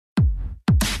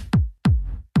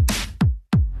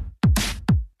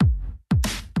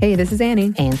Hey, this is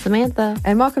Annie. And Samantha.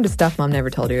 And welcome to Stuff Mom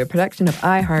Never Told You, a production of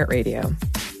iHeartRadio.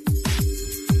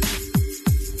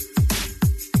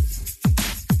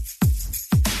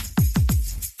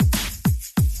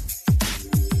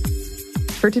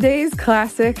 For today's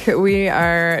classic, we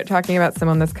are talking about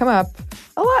someone that's come up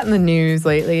a lot in the news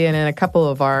lately and in a couple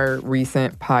of our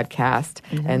recent podcasts,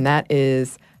 and that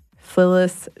is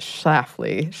Phyllis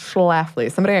Schlafly.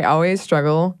 Schlafly. Somebody I always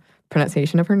struggle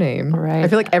pronunciation of her name. Right. I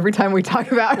feel like every time we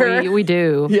talk about her. We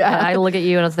do. Yeah. I look at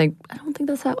you and I was like, I don't think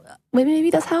that's how. Maybe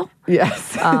that's how.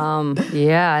 Yes.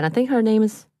 Yeah, and I think her name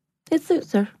is, it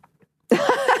suits her.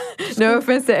 No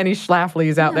offense to any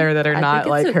Schlaflys out there that are not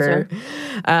like her.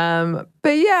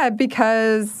 But yeah,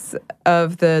 because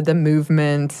of the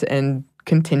movement and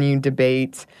continued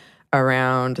debate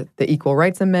around the Equal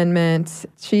Rights Amendment,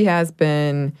 she has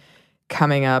been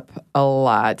coming up a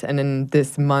lot. And in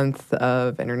this month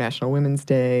of International Women's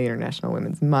Day, International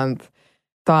Women's Month,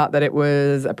 thought that it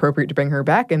was appropriate to bring her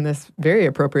back in this very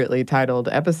appropriately titled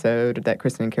episode that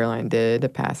Kristen and Caroline did, a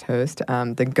past host,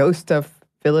 The Ghost of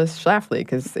Phyllis Schlafly,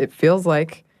 because it feels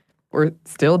like we're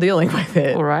still dealing with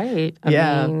it. Right.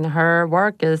 I mean, her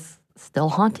work is still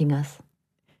haunting us.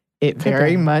 It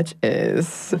very much is.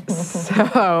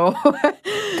 So,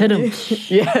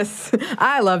 yes,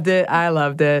 I loved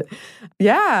it.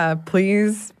 Yeah,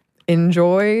 please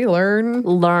enjoy,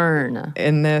 learn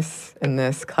in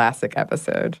this classic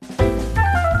episode.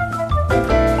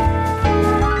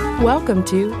 Welcome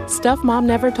to Stuff Mom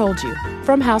Never Told You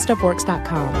from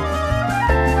HowStuffWorks.com.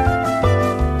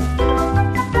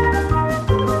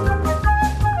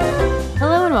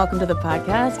 Welcome to the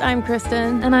podcast. I'm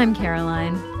Kristen. And I'm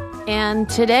Caroline. And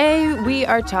today we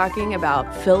are talking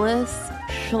about Phyllis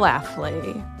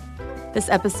Schlafly. This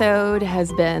episode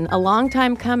has been a long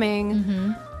time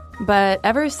coming, but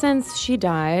ever since she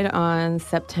died on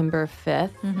September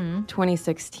 5th,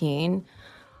 2016,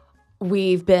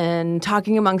 we've been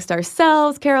talking amongst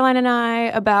ourselves, Caroline and I,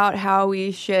 about how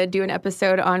we should do an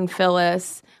episode on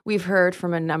Phyllis. We've heard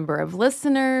from a number of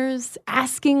listeners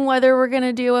asking whether we're going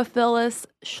to do a Phyllis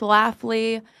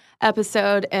Schlafly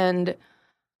episode, and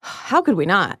how could we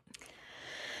not?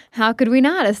 How could we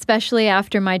not, especially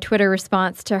after my Twitter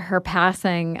response to her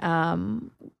passing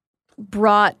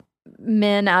brought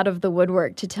men out of the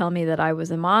woodwork to tell me that I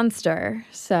was a monster.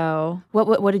 So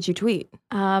what did you tweet?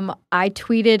 I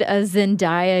tweeted a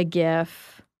Zendaya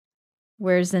gif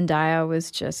where Zendaya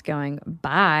was just going,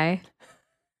 bye.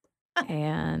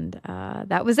 And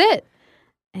that was it.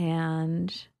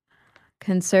 And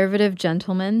conservative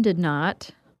gentlemen did not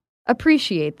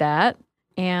appreciate that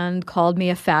and called me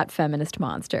a fat feminist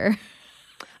monster.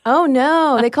 Oh,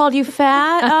 no. They called you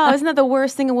fat? Oh, isn't that the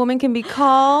worst thing a woman can be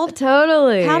called?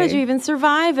 Totally. How did you even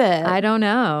survive it? I don't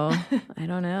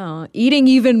know. Eating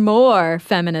even more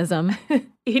feminism.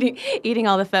 Eating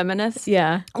all the feminists?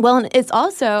 Yeah. Well, and it's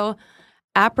also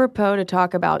apropos to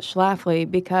talk about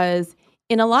Schlafly because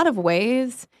in a lot of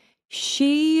ways,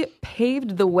 she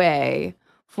paved the way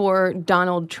for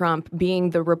Donald Trump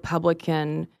being the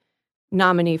Republican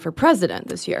nominee for president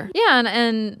this year. Yeah,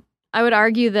 and I would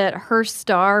argue that her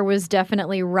star was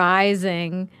definitely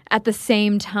rising at the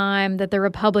same time that the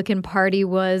Republican Party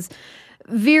was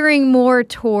veering more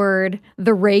toward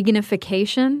the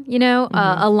Reaganification,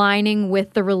 aligning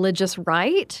with the religious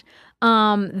right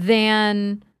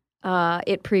than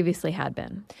it previously had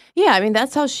been. Yeah, I mean,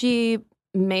 that's how she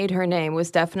made her name,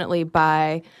 was definitely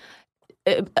by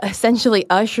essentially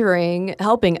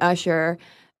helping usher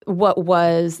what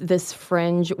was this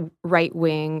fringe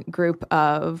right-wing group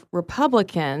of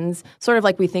Republicans, sort of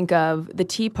like we think of the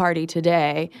Tea Party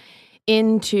today,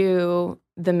 into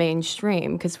the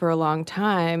mainstream. Because for a long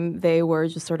time, they were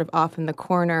just sort of off in the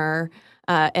corner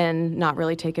and not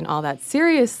really taken all that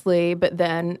seriously. But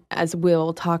then, as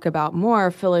we'll talk about more,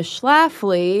 Phyllis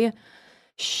Schlafly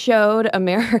showed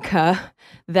America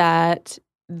that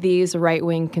these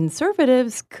right-wing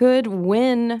conservatives could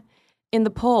win in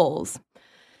the polls.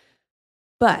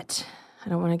 But I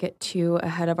don't want to get too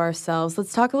ahead of ourselves.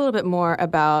 Let's talk a little bit more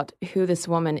about who this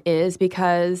woman is,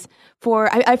 because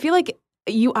I feel like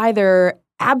you either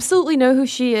absolutely know who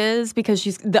she is because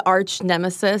she's the arch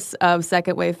nemesis of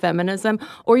second wave feminism,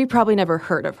 or you probably never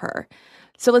heard of her.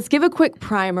 So let's give a quick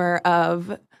primer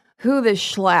of who this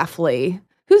Schlafly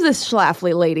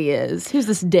lady is. Who's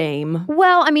this dame?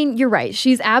 Well, I mean, you're right.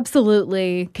 She's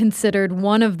absolutely considered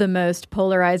one of the most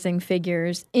polarizing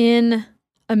figures in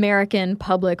American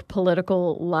public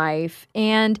political life.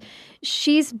 And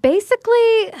she's basically,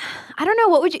 I don't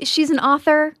know, she's an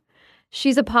author.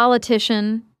 She's a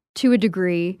politician to a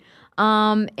degree.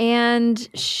 And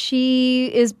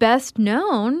she is best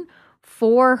known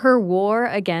for her war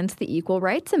against the Equal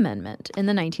Rights Amendment in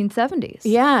the 1970s.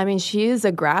 Yeah, I mean, she is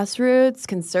a grassroots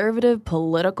conservative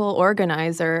political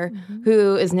organizer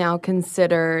who is now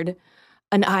considered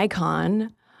an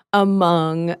icon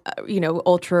among,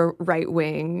 ultra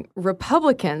right-wing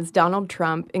Republicans, Donald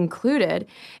Trump included.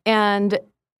 And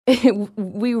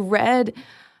we read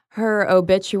her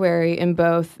obituary in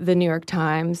both the New York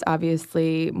Times,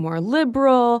 obviously more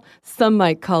liberal. Some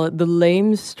might call it the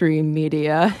lamestream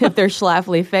media if they're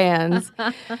Schlafly fans.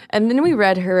 And then we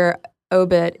read her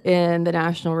obit in the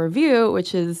National Review,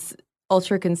 which is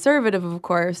ultra-conservative, of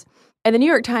course. And the New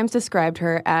York Times described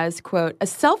her as, quote, a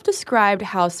self-described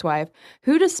housewife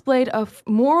who displayed a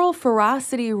moral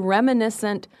ferocity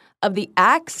reminiscent of the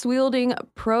axe-wielding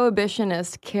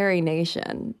prohibitionist Carrie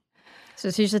Nation. So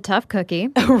she's a tough cookie.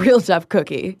 A real tough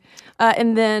cookie.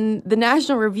 And then the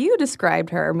National Review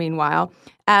described her, meanwhile,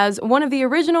 as one of the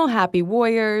original happy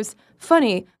warriors,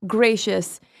 funny,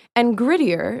 gracious, and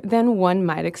grittier than one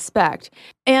might expect.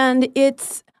 And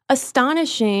it's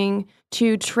astonishing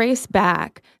to trace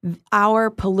back our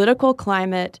political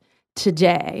climate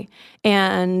today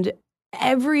and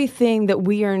everything that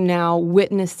we are now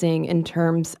witnessing in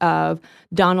terms of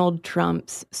Donald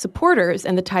Trump's supporters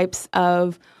and the types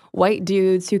of white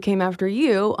dudes who came after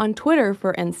you on Twitter,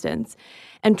 for instance,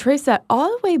 and trace that all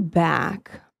the way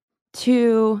back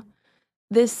to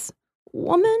this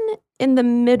woman in the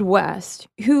Midwest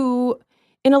who,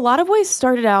 in a lot of ways,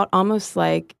 started out almost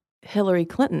like Hillary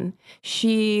Clinton.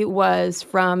 She was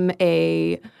from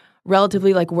a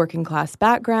relatively working class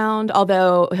background,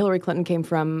 although Hillary Clinton came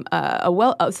from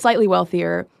a slightly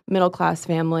wealthier middle class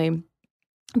family.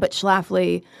 But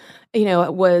Schlafly,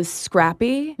 was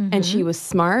scrappy and she was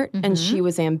smart and she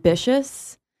was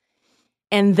ambitious.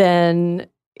 And then,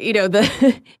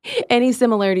 any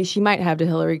similarity she might have to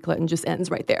Hillary Clinton just ends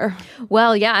right there.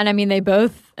 Well, yeah, and I mean, they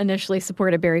both initially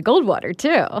supported Barry Goldwater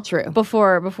too. True.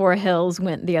 Before Hills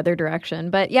went the other direction.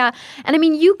 But yeah, and I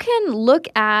mean, you can look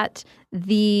at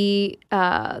the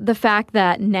fact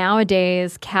that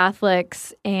nowadays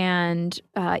Catholics and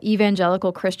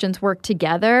evangelical Christians work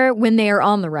together when they are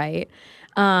on the right.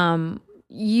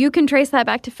 You can trace that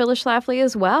back to Phyllis Schlafly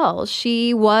as well.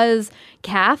 She was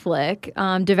Catholic,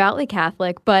 devoutly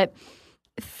Catholic, but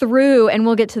through, and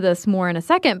we'll get to this more in a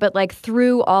second, but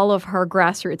through all of her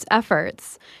grassroots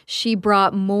efforts, she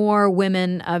brought more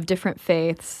women of different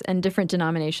faiths and different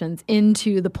denominations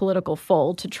into the political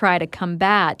fold to try to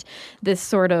combat this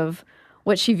sort of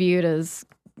what she viewed as,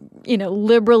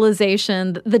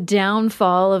 liberalization, the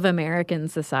downfall of American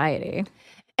society.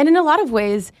 And in a lot of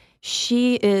ways,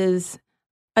 she is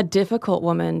a difficult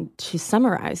woman to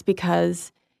summarize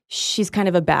because she's kind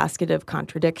of a basket of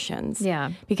contradictions.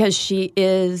 Yeah. Because she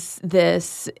is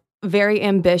this very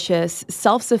ambitious,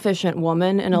 self-sufficient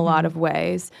woman in a lot of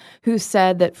ways who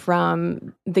said that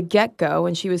from the get-go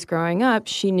when she was growing up,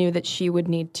 she knew that she would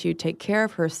need to take care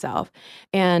of herself.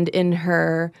 And in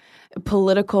her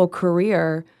political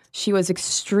career, she was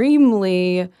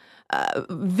extremely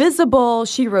visible.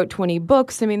 She wrote 20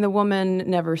 books. I mean, the woman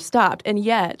never stopped. And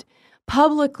yet,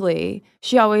 publicly,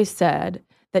 she always said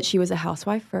that she was a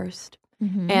housewife first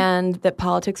and that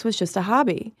politics was just a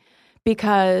hobby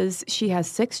because she has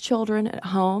 6 children at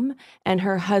home and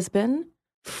her husband,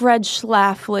 Fred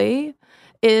Schlafly,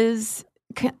 is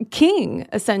king,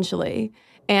 essentially.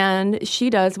 And she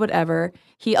does whatever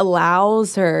he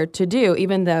allows her to do,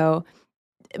 even though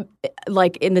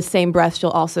in the same breath, she'll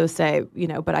also say,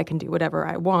 but I can do whatever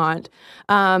I want.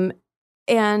 And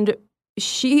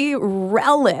she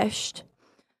relished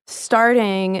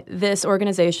starting this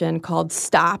organization called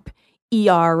Stop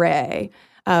ERA,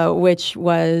 which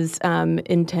was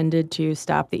intended to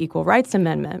stop the Equal Rights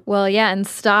Amendment. Well, yeah, and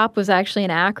STOP was actually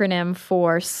an acronym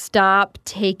for Stop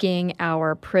Taking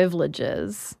Our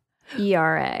Privileges.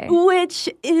 ERA. Which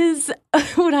is,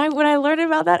 when I learned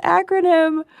about that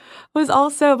acronym, was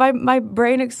also, my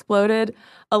brain exploded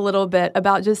a little bit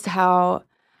about just how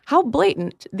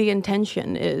blatant the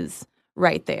intention is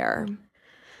right there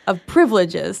of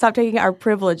privileges. Stop taking our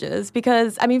privileges.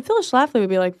 Because, I mean, Phyllis Schlafly would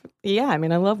be like, yeah, I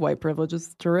mean, I love white privilege.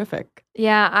 It's terrific.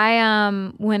 Yeah,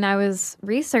 I when I was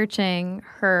researching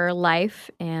her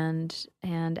life and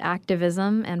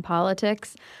activism and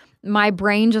politics, my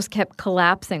brain just kept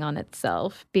collapsing on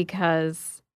itself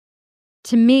because,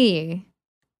 to me,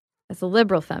 as a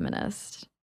liberal feminist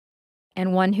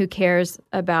and one who cares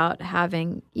about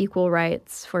having equal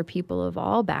rights for people of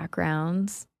all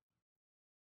backgrounds,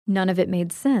 none of it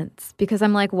made sense. Because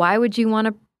I'm like, why would you want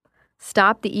to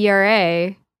stop the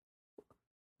ERA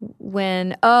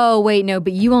when, oh, wait, no,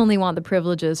 but you only want the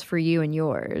privileges for you and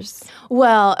yours.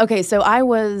 Well, okay, so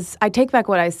I take back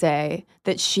what I say,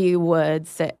 that she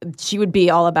would be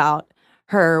all about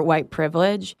her white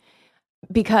privilege,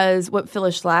 because what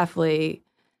Phyllis Schlafly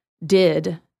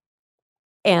did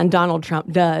and Donald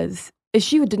Trump does is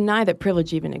she would deny that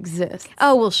privilege even exists.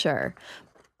 Oh, well, sure.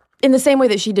 In the same way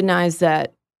that she denied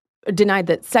that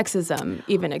sexism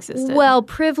even existed. Well,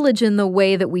 privilege in the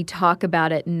way that we talk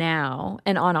about it now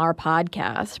and on our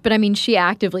podcast. But I mean, she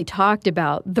actively talked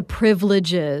about the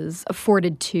privileges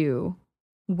afforded to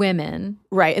women.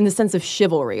 Right, in the sense of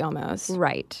chivalry almost.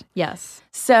 Right, yes.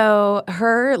 So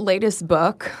her latest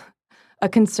book, A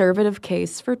Conservative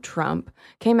Case for Trump,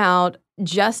 came out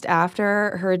just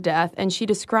after her death, and she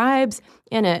describes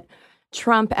in it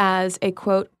Trump as a,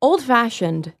 quote,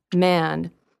 old-fashioned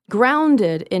man,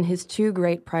 grounded in his two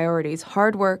great priorities,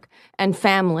 hard work and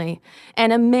family,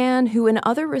 and a man who in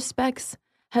other respects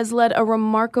has led a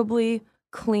remarkably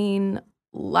clean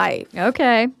life.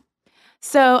 Okay.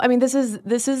 So, I mean, this is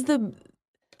the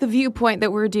viewpoint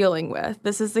that we're dealing with.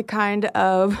 This is the kind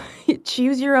of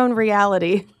choose your own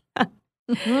reality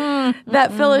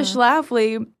that Phyllis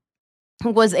Schlafly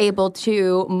was able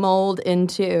to mold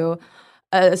into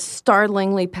a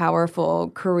startlingly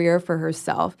powerful career for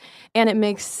herself. And it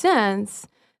makes sense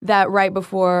that right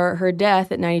before her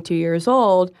death at 92 years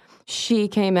old, she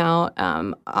came out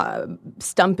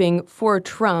stumping for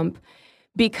Trump,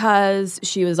 because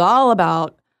she was all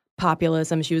about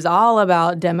populism. She was all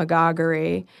about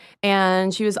demagoguery.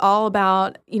 And she was all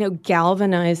about,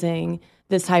 galvanizing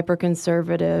this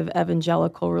hyper-conservative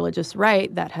evangelical religious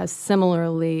right that has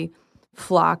similarly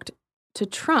flocked to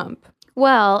Trump.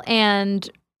 Well, and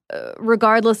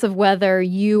regardless of whether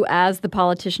you, as the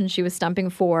politician she was stumping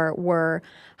for, were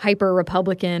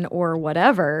hyper-Republican or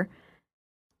whatever,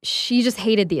 she just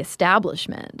hated the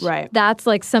establishment. Right. That's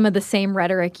like some of the same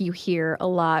rhetoric you hear a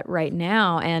lot right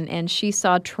now. And she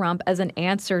saw Trump as an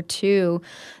answer to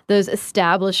those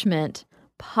establishment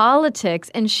politics.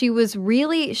 And she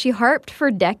harped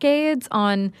for decades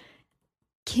on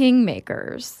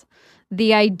kingmakers.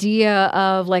 The idea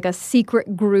of like a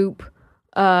secret group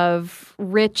of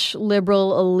rich,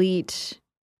 liberal, elite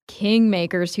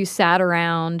kingmakers who sat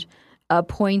around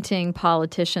appointing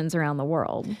politicians around the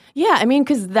world. Yeah, I mean,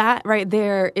 because that right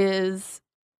there is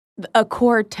a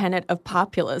core tenet of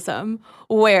populism,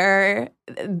 where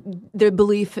the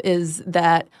belief is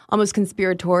that, almost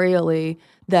conspiratorially,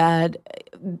 that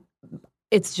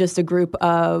it's just a group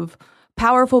of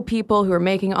powerful people who are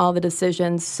making all the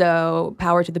decisions, so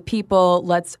power to the people,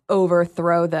 let's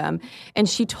overthrow them. And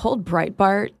she told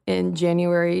Breitbart in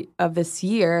January of this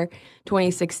year,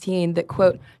 2016, that,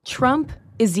 quote, Trump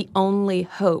is the only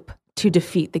hope to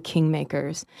defeat the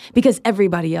kingmakers because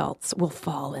everybody else will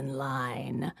fall in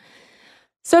line.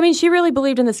 So, I mean, she really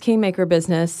believed in this kingmaker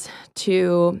business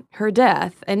to her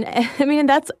death. And I mean,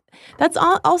 that's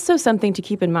also something to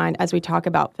keep in mind as we talk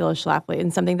about Phyllis Schlafly,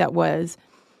 and something that was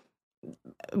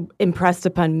impressed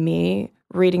upon me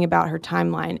reading about her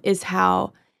timeline is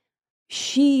how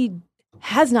she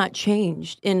has not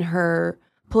changed in her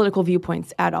political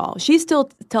viewpoints at all. She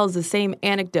still tells the same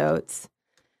anecdotes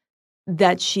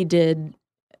that she did,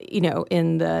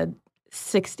 in the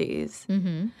 60s.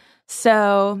 Mm-hmm.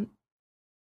 So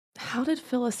how did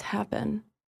Phyllis happen?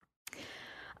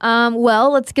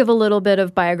 Well, let's give a little bit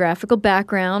of biographical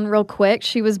background real quick.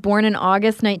 She was born in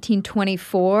August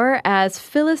 1924 as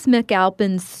Phyllis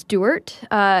McAlpin Stewart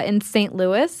in St.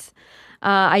 Louis.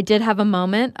 I did have a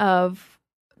moment of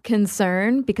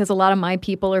concern because a lot of my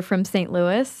people are from St.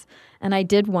 Louis. And I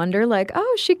did wonder,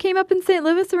 she came up in St.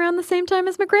 Louis around the same time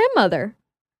as my grandmother.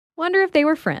 Wonder if they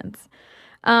were friends.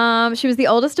 She was the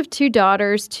oldest of two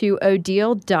daughters to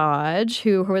Odile Dodge,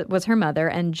 who was her mother,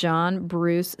 and John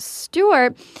Bruce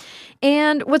Stewart.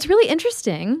 And what's really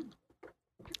interesting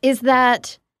is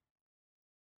that,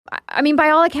 I mean, by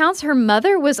all accounts, her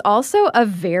mother was also a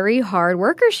very hard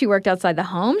worker. She worked outside the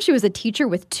home. She was a teacher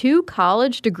with 2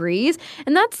 college degrees.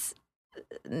 And that's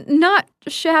not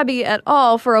shabby at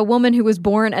all for a woman who was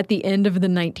born at the end of the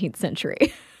 19th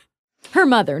century. Her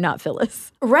mother, not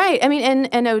Phyllis. Right. I mean,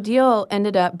 and Odile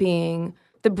ended up being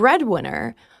the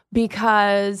breadwinner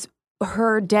because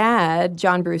her dad,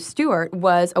 John Bruce Stewart,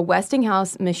 was a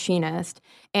Westinghouse machinist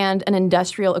and an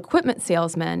industrial equipment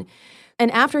salesman.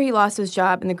 And after he lost his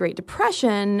job in the Great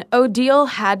Depression, Odile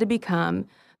had to become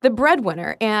the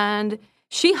breadwinner. And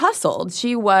she hustled.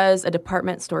 She was a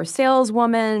department store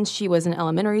saleswoman. She was an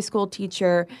elementary school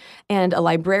teacher and a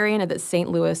librarian at the St.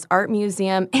 Louis Art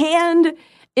Museum. And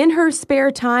in her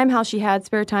spare time, how she had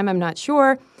spare time, I'm not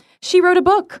sure, she wrote a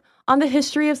book on the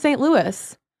history of St.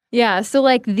 Louis. Yeah, so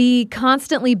like the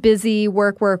constantly busy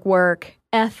work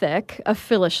ethic of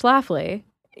Phyllis Schlafly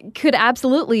could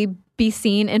absolutely be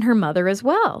seen in her mother as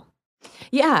well.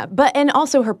 Yeah, and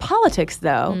also her politics,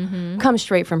 though, come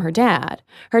straight from her dad.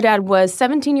 Her dad was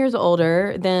 17 years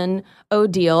older than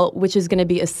Odile, which is going to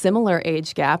be a similar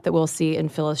age gap that we'll see in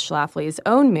Phyllis Schlafly's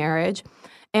own marriage.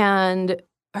 And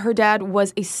her dad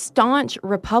was a staunch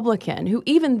Republican who,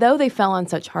 even though they fell on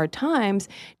such hard times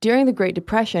during the Great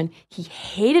Depression, he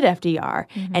hated FDR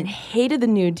and hated the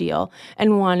New Deal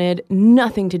and wanted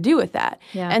nothing to do with that.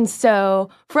 Yeah. And so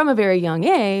from a very young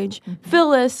age,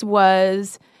 Phyllis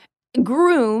was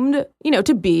groomed,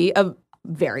 to be a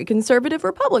very conservative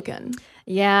Republican.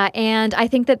 Yeah, and I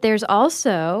think that there's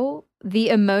also the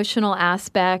emotional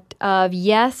aspect of,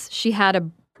 yes, she had a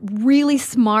really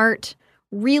smart,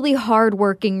 really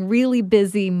hardworking, really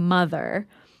busy mother,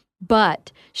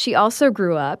 but she also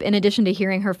grew up, in addition to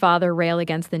hearing her father rail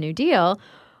against the New Deal,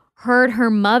 heard her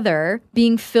mother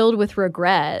being filled with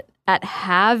regret at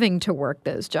having to work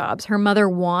those jobs. Her mother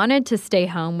wanted to stay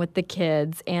home with the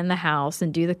kids and the house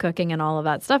and do the cooking and all of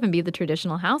that stuff and be the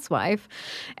traditional housewife.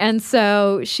 And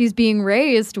so she's being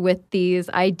raised with these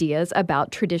ideas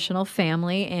about traditional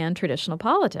family and traditional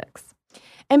politics.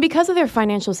 And because of their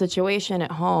financial situation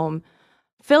at home,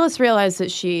 Phyllis realized that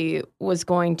she was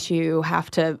going to have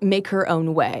to make her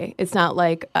own way. It's not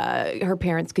like her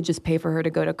parents could just pay for her to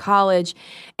go to college.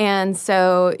 And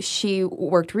so she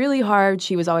worked really hard.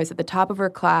 She was always at the top of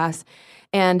her class.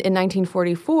 And in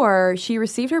 1944, she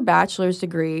received her bachelor's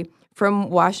degree from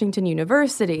Washington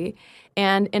University.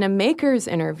 And in a Maker's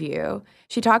interview,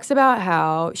 she talks about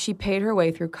how she paid her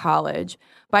way through college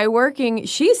by working,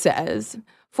 she says,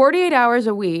 48 hours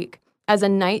a week as a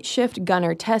night shift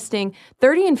gunner testing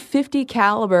 30 and 50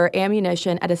 caliber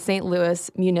ammunition at a St.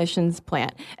 Louis munitions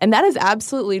plant. And that is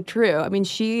absolutely true. I mean,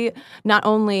 she not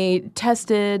only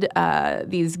tested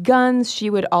these guns, she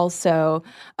would also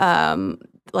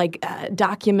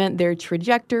document their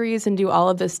trajectories and do all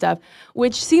of this stuff,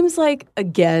 which seems like,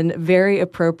 again, very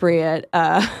appropriate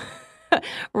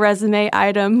resume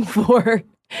item for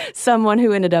someone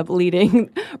who ended up leading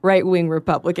right-wing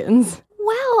Republicans.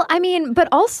 Well, I mean, but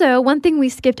also one thing we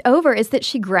skipped over is that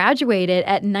she graduated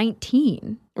at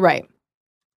 19. Right.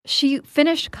 She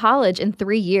finished college in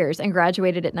 3 years and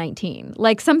graduated at 19.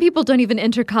 Like, some people don't even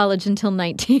enter college until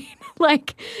 19.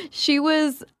 Like, she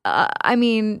was,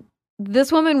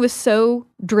 this woman was so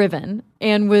driven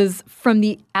and was from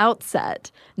the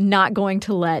outset not going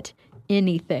to let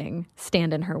anything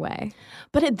stand in her way.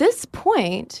 But at this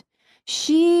point,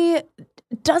 she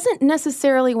doesn't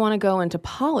necessarily want to go into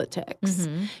politics.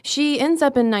 She ends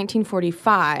up in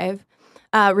 1945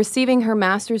 receiving her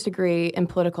master's degree in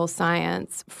political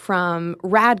science from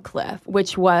Radcliffe,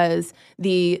 which was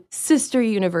the sister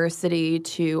university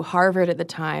to Harvard at the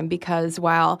time, because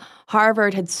while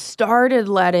Harvard had started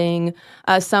letting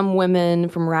some women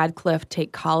from Radcliffe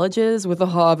take colleges with the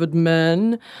Harvard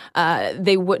men,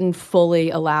 they wouldn't fully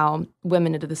allow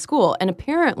women into the school. And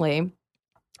apparently,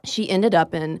 she ended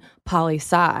up in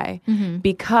poli-sci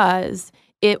because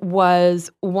it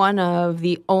was one of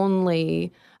the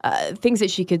only things that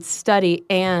she could study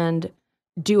and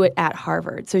do it at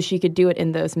Harvard. So she could do it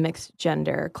in those mixed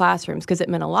gender classrooms because it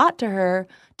meant a lot to her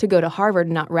to go to Harvard,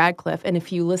 not Radcliffe. And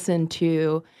if you listen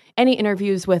to any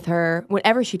interviews with her,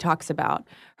 whenever she talks about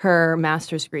her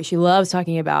master's degree, she loves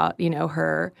talking about,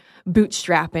 her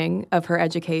bootstrapping of her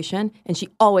education. And she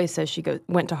always says she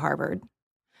went to Harvard.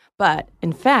 But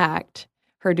in fact,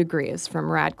 her degree is from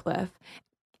Radcliffe.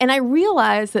 And I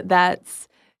realize that that's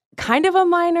kind of a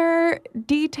minor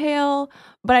detail,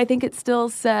 but I think it still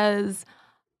says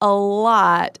a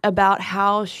lot about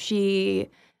how she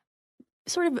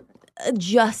sort of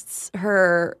adjusts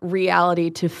her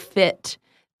reality to fit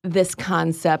this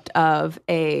concept of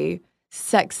a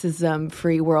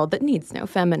sexism-free world that needs no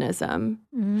feminism.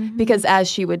 Because as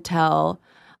she would tell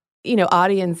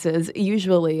audiences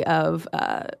usually of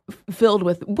filled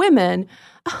with women,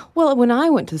 well, when I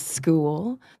went to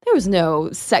school, there was no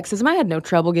sexism. I had no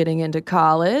trouble getting into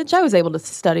college. I was able to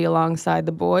study alongside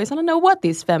the boys. I don't know what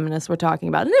these feminists were talking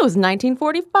about. And it was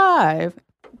 1945.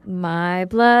 My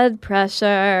blood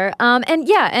pressure.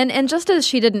 And just as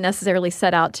she didn't necessarily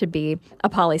set out to be a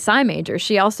poli-sci major,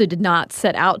 she also did not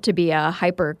set out to be a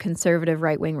hyper-conservative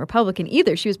right-wing Republican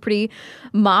either. She was pretty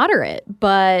moderate,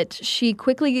 but she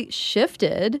quickly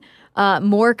shifted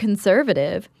more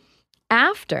conservative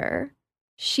after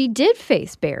she did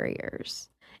face barriers.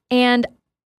 And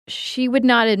she would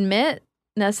not admit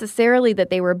necessarily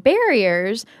that they were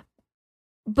barriers,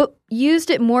 but used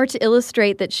it more to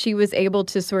illustrate that she was able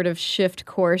to sort of shift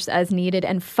course as needed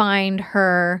and find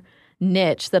her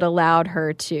niche that allowed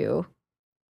her to,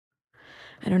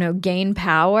 I don't know, gain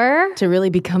power. To really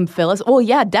become Phyllis. Well,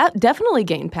 yeah, definitely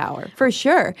gain power, for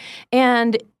sure.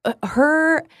 And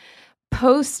her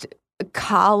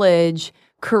post-college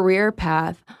career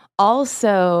path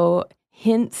also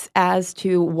hints as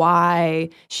to why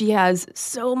she has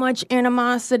so much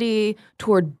animosity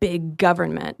toward big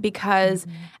government, because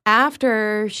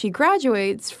after she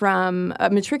matriculates from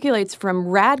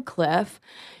Radcliffe,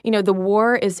 the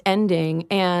war is ending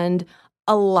and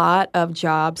a lot of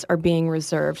jobs are being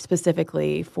reserved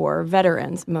specifically for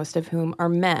veterans, most of whom are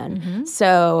men.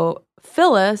 So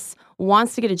Phyllis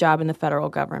wants to get a job in the federal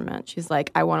government. She's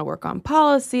like, I want to work on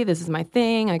policy. This is my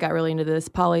thing. I got really into this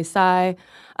poli-sci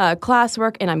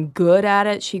classwork, and I'm good at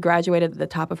it. She graduated at the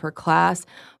top of her class,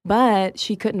 but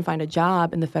she couldn't find a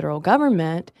job in the federal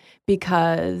government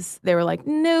because they were like,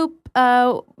 nope,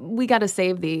 we got to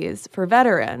save these for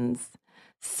veterans.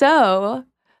 So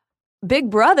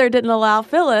Big Brother didn't allow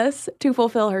Phyllis to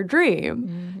fulfill her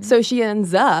dream. So she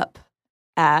ends up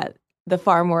at the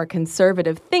far more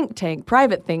conservative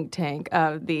private think tank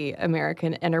of the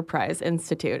American Enterprise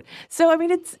Institute. So, I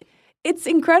mean, it's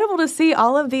incredible to see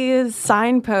all of these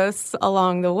signposts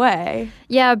along the way.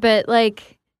 Yeah, but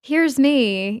like, here's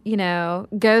me,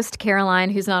 ghost Caroline,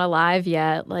 who's not alive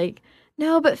yet. Like,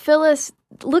 no, but Phyllis,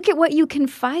 look at what you can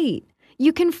fight.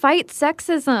 You can fight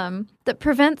sexism that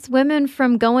prevents women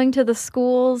from going to the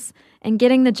schools and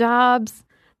getting the jobs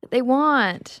that they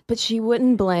want. But she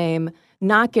wouldn't blame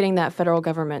not getting that federal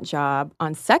government job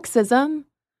on sexism,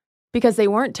 because they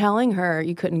weren't telling her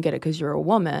you couldn't get it because you're a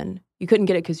woman. You couldn't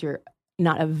get it because you're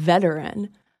not a veteran.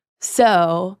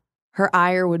 So her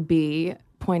ire would be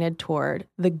pointed toward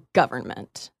the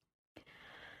government.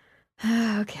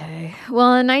 Okay.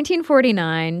 Well, in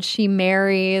 1949, she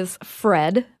marries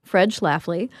Fred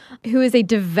Schlafly, who is a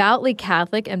devoutly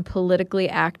Catholic and politically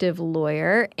active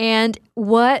lawyer. And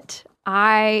what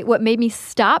made me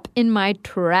stop in my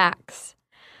tracks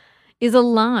is a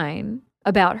line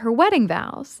about her wedding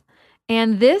vows.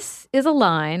 And this is a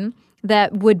line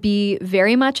that would be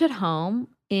very much at home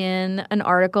in an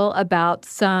article about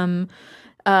some,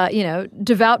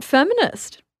 devout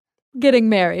feminist getting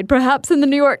married, perhaps in the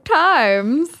New York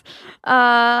Times.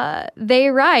 They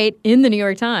write in the New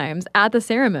York Times, at the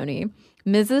ceremony,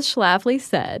 Mrs. Schlafly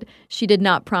said she did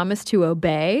not promise to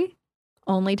obey,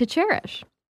 only to cherish.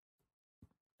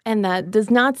 And that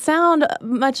does not sound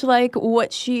much like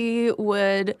what she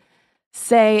would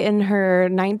say in her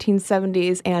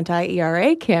 1970s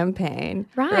anti-ERA campaign.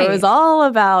 Right. Where it was all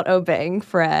about obeying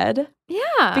Fred.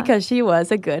 Yeah. Because she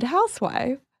was a good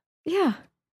housewife. Yeah.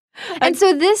 And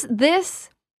so this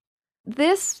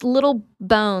little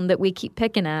bone that we keep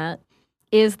picking at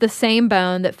is the same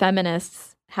bone that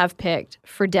feminists have picked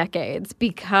for decades,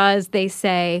 because they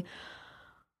say,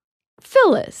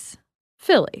 Phyllis,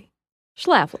 Philly,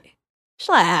 Schlafly.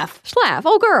 Schlaf,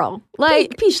 oh girl.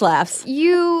 Like, P-Schlafs.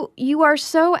 You are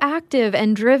so active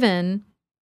and driven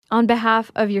on behalf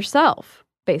of yourself,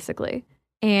 basically,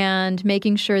 and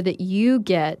making sure that you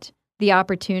get the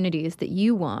opportunities that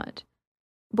you want.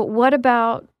 But what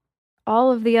about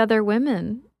all of the other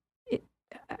women?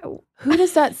 Who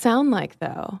does that sound like,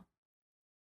 though?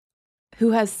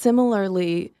 Who has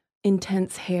similarly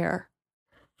intense hair?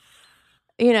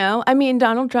 I mean,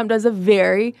 Donald Trump has a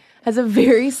very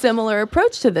similar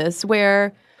approach to this,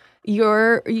 where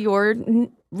your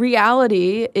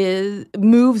reality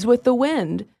moves with the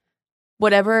wind.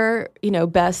 Whatever,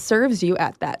 best serves you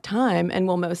at that time and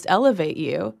will most elevate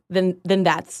you, then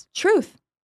that's truth.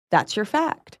 That's your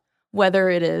fact, whether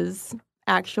it is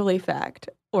actually fact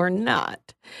or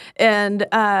not. And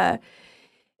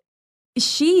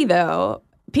she, though,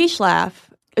 P-Schlaf,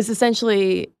 is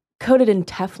essentially coated in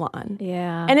Teflon.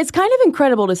 Yeah. And it's kind of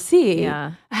incredible to see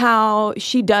how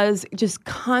she does just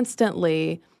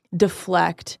constantly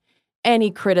deflect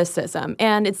any criticism.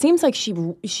 And it seems like she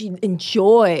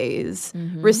enjoys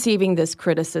receiving this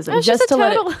criticism. Oh, she's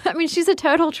a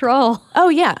total troll. Oh,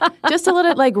 yeah. Just to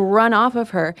let it run off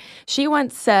of her. She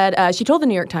once said, she told the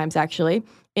New York Times actually,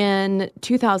 in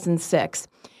 2006,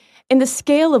 in the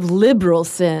scale of liberal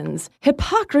sins,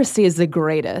 hypocrisy is the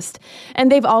greatest.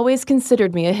 And they've always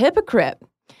considered me a hypocrite.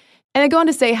 And they go on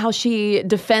to say how she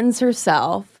defends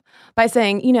herself by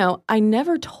saying, I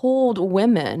never told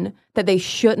women that they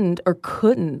shouldn't or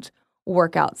couldn't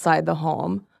work outside the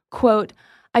home. Quote,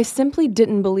 I simply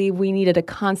didn't believe we needed a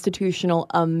constitutional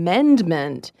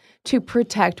amendment to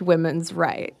protect women's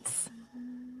rights.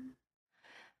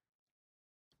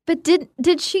 But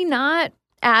did she not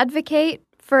advocate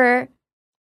for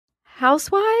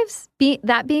housewives,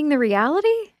 that being the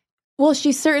reality? Well,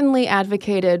 she certainly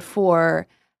advocated for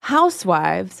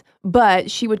housewives, but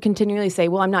she would continually say,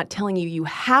 well, I'm not telling you you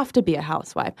have to be a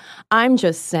housewife. I'm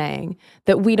just saying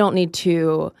that we don't need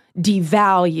to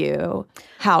devalue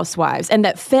housewives and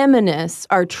that feminists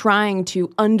are trying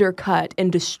to undercut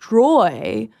and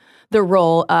destroy the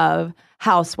role of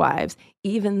housewives,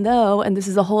 even though, and this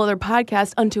is a whole other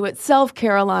podcast unto itself,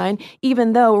 Caroline,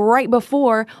 even though right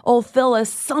before old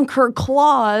Phyllis sunk her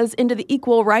claws into the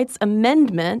Equal Rights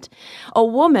Amendment, a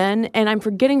woman, and I'm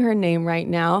forgetting her name right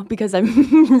now because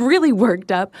I'm really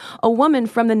worked up, a woman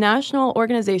from the National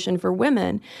Organization for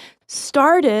Women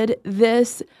started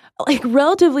this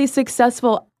relatively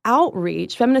successful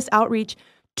outreach, feminist outreach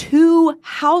to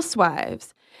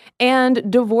housewives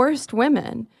and divorced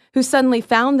women who suddenly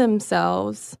found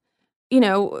themselves,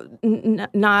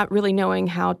 not really knowing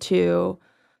how to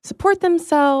support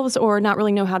themselves or not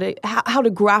really know how to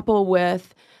grapple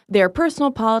with their personal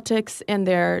politics and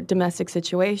their domestic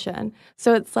situation.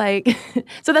 So it's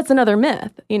so that's another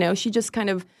myth. She just kind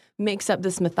of makes up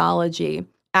this mythology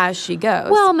as she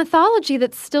goes. Well, mythology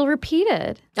that's still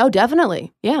repeated. Oh,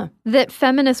 definitely. Yeah. That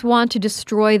feminists want to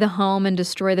destroy the home and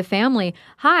destroy the family.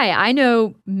 Hi, I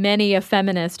know many a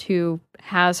feminist who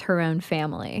has her own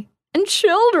family and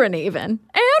children even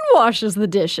and washes the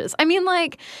dishes. I mean,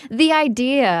 the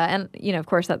idea, and, of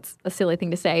course that's a silly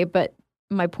thing to say, but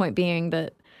my point being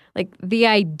that, the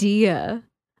idea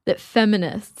that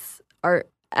feminists are,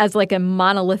 as a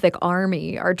monolithic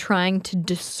army, are trying to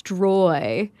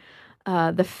destroy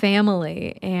the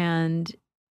family and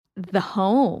the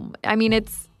home. I mean,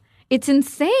 it's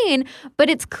insane,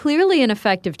 but it's clearly an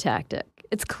effective tactic.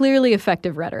 It's clearly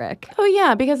effective rhetoric. Oh,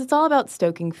 yeah, because it's all about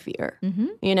stoking fear.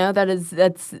 Mm-hmm.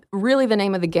 That's really the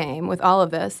name of the game with all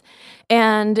of this.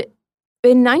 And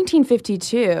in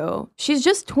 1952, she's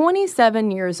just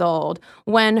 27 years old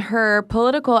when her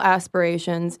political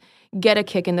aspirations get a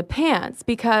kick in the pants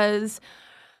because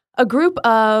a group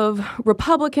of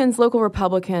Republicans, local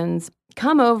Republicans,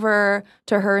 come over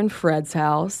to her and Fred's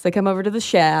house. They come over to the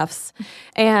Shafts,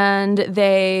 and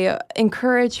they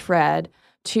encourage Fred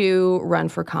to run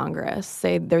for Congress.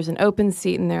 Say there's an open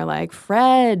seat, and they're like,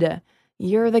 Fred,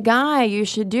 you're the guy. You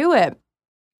should do it.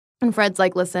 And Fred's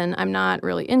like, listen, I'm not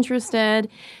really interested.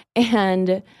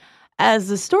 And as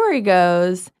the story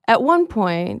goes, at one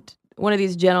point, one of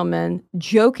these gentlemen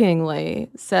jokingly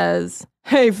says,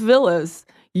 hey, Phyllis,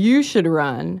 you should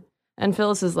run. And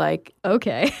Phyllis is like,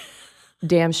 okay,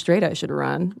 damn straight I should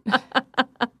run.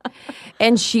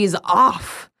 And she's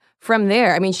off from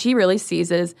there. I mean, she really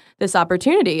seizes this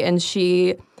opportunity and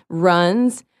she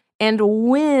runs and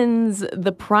wins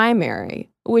the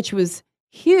primary, which was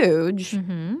huge.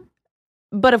 Mm-hmm.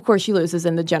 But of course, she loses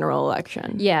in the general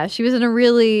election. Yeah, she was in a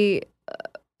really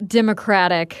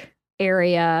Democratic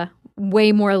area,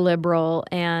 way more liberal,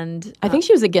 and I think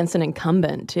she was against an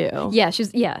incumbent too. Yeah,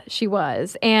 she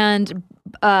was. And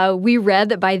we read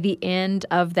that by the end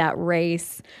of that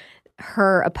race,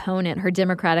 her opponent, her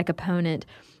Democratic opponent,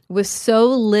 was so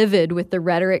livid with the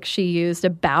rhetoric she used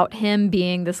about him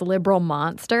being this liberal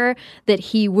monster that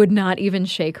he would not even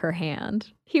shake her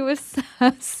hand. He was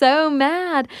so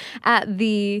mad at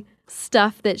the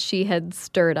stuff that she had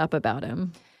stirred up about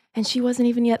him. And she wasn't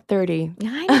even yet 30.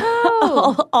 I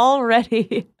know.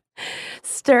 Already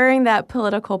stirring that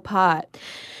political pot.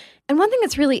 And one thing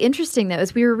that's really interesting, though,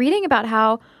 is we were reading about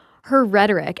how her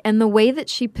rhetoric and the way that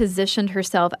she positioned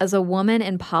herself as a woman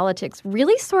in politics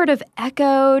really sort of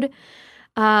echoed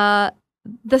the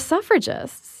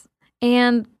suffragists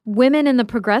and women in the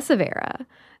progressive era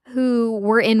who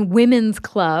were in women's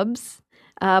clubs,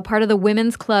 part of the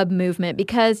women's club movement,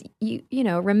 because,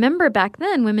 remember back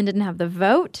then women didn't have the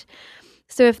vote.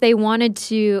 So if they wanted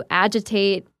to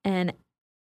agitate and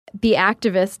be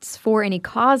activists for any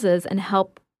causes and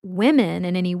help women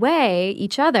in any way,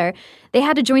 each other, they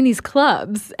had to join these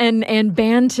clubs and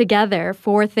band together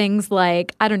for things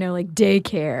like, I don't know, like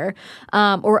daycare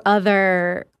or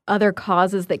other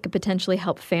causes that could potentially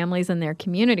help families in their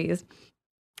communities.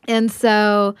 And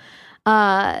so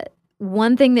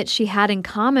one thing that she had in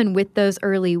common with those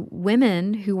early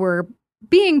women who were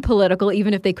being political,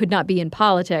 even if they could not be in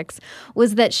politics,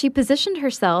 was that she positioned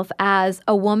herself as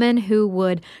a woman who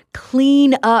would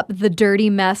clean up the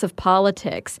dirty mess of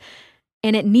politics.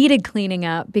 And it needed cleaning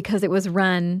up because it was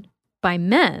run by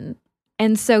men.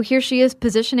 And so here she is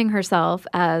positioning herself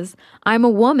as, I'm a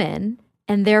woman,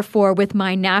 and therefore with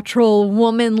my natural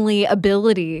womanly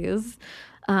abilities,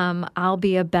 I'll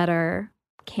be a better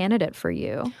candidate for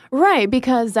you. Right,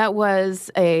 because that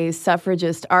was a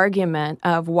suffragist argument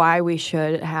of why we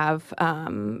should have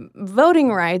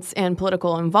voting rights and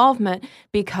political involvement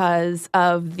because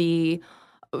of the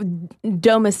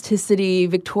domesticity,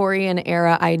 Victorian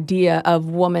era idea of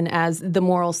woman as the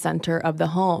moral center of the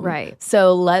home. Right.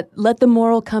 So let the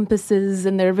moral compasses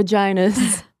and their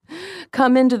vaginas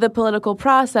come into the political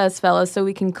process, fellas, so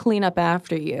we can clean up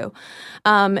after you.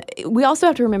 We also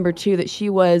have to remember, too, that she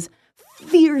was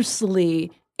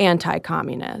fiercely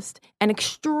anti-communist and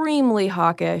extremely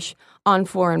hawkish on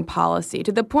foreign policy,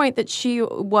 to the point that she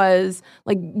was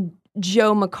like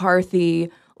Joe McCarthy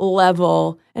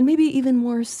level, and maybe even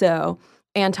more so,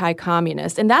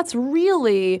 anti-communist. And that's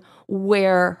really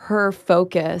where her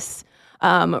focus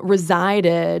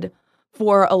resided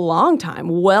for a long time,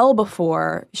 well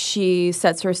before she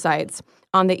sets her sights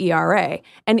on the ERA.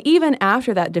 And even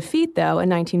after that defeat, though, in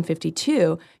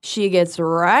 1952, she gets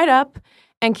right up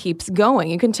and keeps going.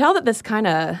 You can tell that this kind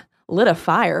of lit a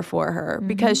fire for her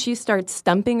because she starts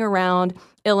stumping around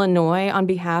Illinois on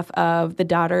behalf of the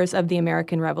Daughters of the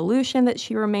American Revolution that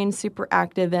she remained super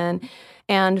active in.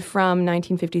 And from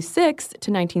 1956 to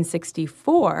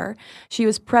 1964, she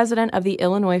was president of the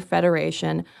Illinois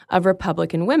Federation of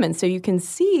Republican Women. So you can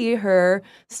see her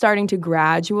starting to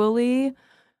gradually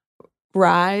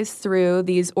rise through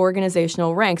these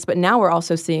organizational ranks. But now we're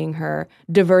also seeing her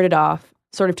diverted off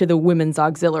sort of to the women's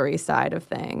auxiliary side of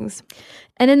things.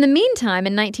 And in the meantime,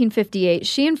 in 1958,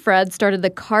 she and Fred started the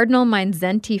Cardinal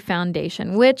SMNTY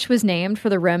Foundation, which was named for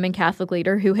the Roman Catholic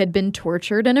leader who had been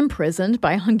tortured and imprisoned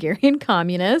by Hungarian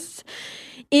communists,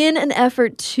 in an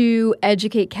effort to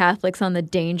educate Catholics on the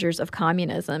dangers of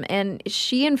communism. And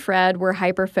she and Fred were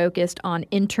hyper-focused on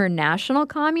international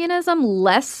communism,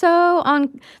 less so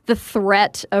on the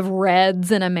threat of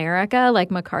Reds in America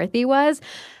like McCarthy was.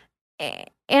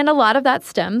 And a lot of that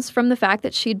stems from the fact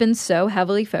that she'd been so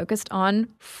heavily focused on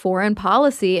foreign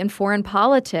policy and foreign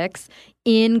politics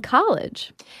in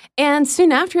college. And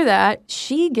soon after that,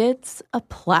 she gets a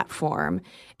platform.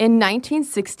 In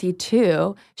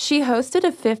 1962, she hosted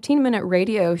a 15-minute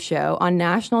radio show on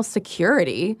national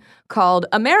security called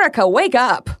America, Wake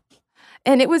Up!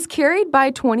 And it was carried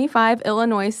by 25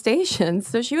 Illinois stations.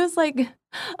 So she was like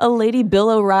a Lady Bill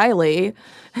O'Reilly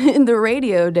in the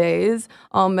radio days,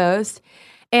 almost.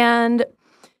 And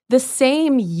the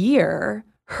same year,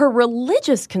 her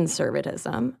religious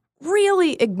conservatism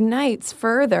really ignites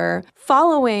further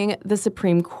following the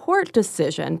Supreme Court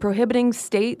decision prohibiting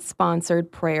state-sponsored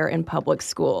prayer in public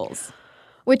schools.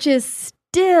 Which is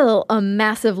still a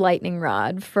massive lightning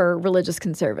rod for religious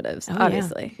conservatives,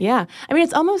 obviously. Yeah. I mean,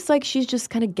 it's almost like she's just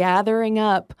kind of gathering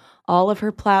up all of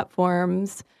her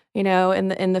platforms, you know, in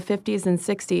the 50s and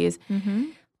 60s. Mm-hmm.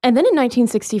 And then in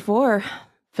 1964,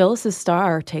 Phyllis's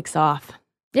star takes off.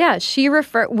 Yeah, she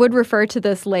would refer to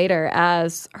this later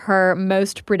as her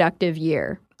most productive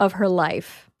year of her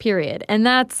life, period. And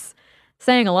that's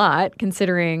saying a lot,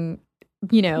 considering,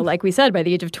 you know, like we said, by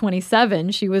the age of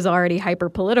 27, she was already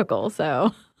hyper-political,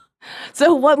 so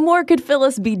what more could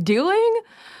Phyllis be doing?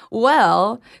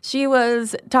 Well, she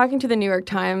was talking to the New York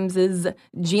Times'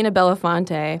 Gina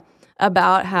Belafonte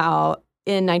about how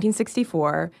in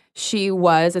 1964, she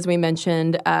was, as we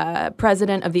mentioned,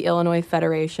 president of the Illinois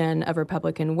Federation of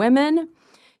Republican Women.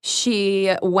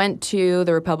 She went to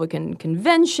the Republican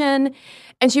convention,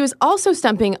 and she was also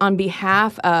stumping on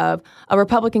behalf of a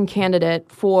Republican candidate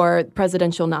for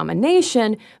presidential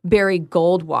nomination, Barry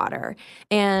Goldwater.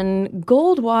 And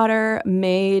Goldwater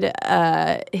made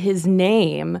his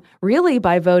name really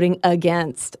by voting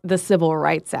against the Civil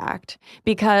Rights Act,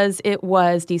 because it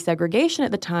was desegregation at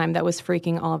the time that was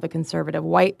freaking all of the conservative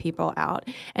white people out.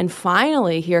 And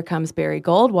finally, here comes Barry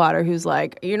Goldwater, who's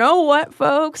like, you know what,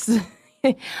 folks?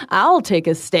 I'll take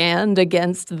a stand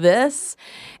against this.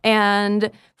 And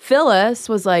Phyllis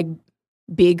was like,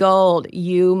 be gold,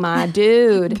 you my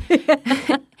dude.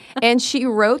 And she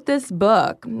wrote this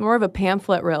book, more of a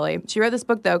pamphlet, really. She wrote this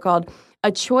book, though, called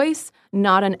A Choice,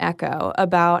 Not an Echo,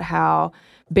 about how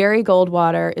Barry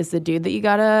Goldwater is the dude that you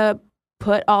got to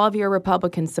put all of your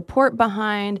Republican support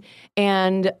behind,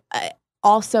 and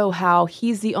also how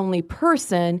he's the only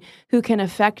person who can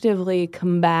effectively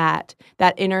combat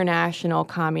that international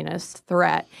communist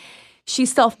threat. She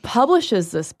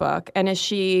self-publishes this book, and as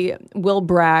she will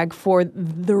brag for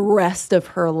the rest of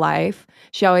her life,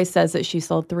 she always says that she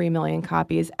sold 3 million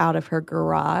copies out of her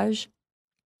garage.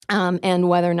 And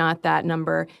whether or not that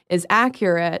number is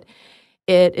accurate,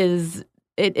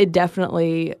 it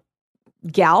definitely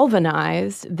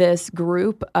galvanized this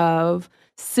group of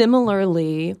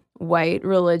similarly white,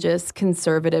 religious,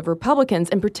 conservative Republicans,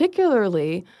 and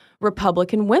particularly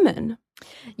Republican women.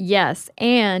 Yes,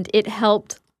 and it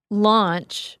helped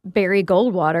launch Barry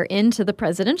Goldwater into the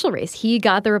presidential race. He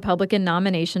got the Republican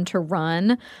nomination to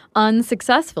run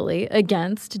unsuccessfully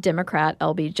against Democrat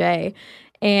LBJ.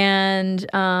 And,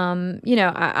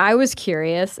 I was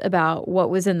curious about what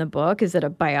was in the book. Is it a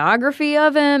biography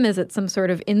of him? Is it some sort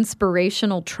of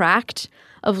inspirational tract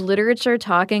of literature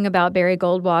talking about Barry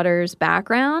Goldwater's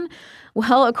background?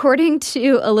 Well, according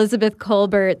to Elizabeth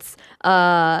Colbert's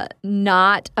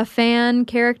not a fan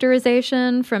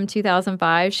characterization from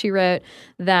 2005, she wrote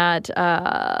that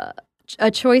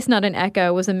A Choice Not an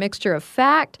Echo was a mixture of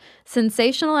fact,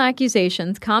 sensational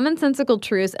accusations, commonsensical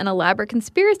truths, and elaborate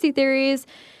conspiracy theories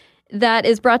that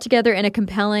is brought together in a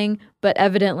compelling but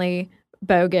evidently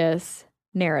bogus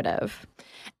narrative.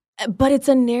 But it's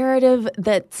a narrative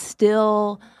that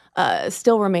still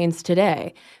remains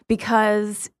today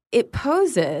because it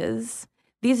poses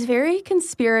these very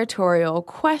conspiratorial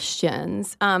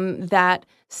questions that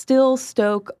still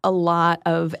stoke a lot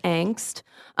of angst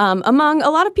among a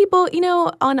lot of people,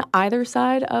 on either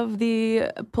side of the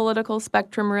political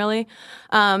spectrum, really.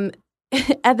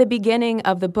 At the beginning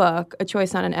of the book, A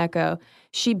Choice Not an Echo,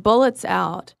 she bullets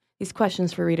out these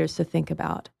questions for readers to think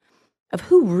about of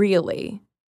who really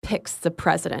picks the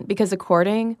president. Because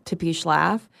according to P.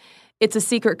 Schlaf, it's a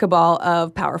secret cabal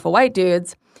of powerful white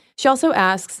dudes. She also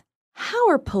asks, how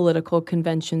are political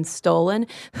conventions stolen?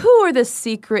 Who are the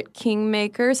secret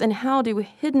kingmakers? And how do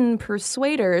hidden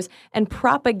persuaders and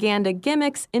propaganda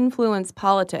gimmicks influence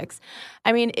politics?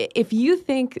 I mean, if you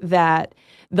think that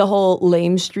the whole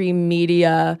lamestream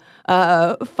media,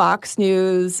 Fox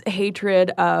News,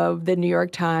 hatred of the New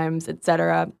York Times, et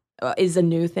cetera, is a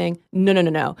new thing.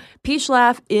 No. P.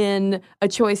 Schlaf in A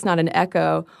Choice Not an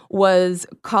Echo was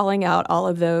calling out all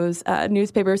of those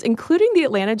newspapers, including the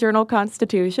Atlanta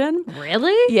Journal-Constitution.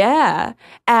 Really? Yeah.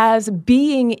 As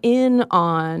being in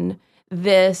on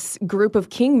this group of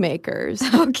kingmakers.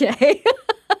 Okay.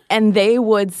 And they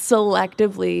would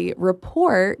selectively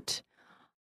report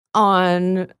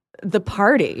on the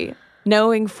party,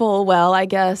 knowing full well, I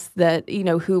guess, that,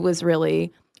 who was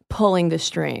really pulling the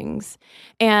strings.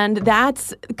 And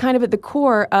that's kind of at the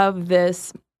core of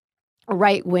this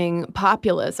right-wing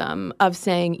populism of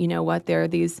saying, you know what, there are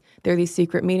these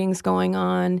secret meetings going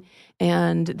on,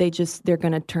 and they're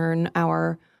going to turn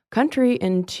our country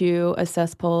into a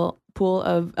cesspool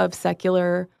of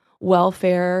secular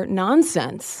welfare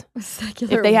nonsense.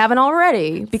 If they haven't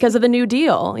already, because of the New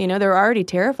Deal. They're already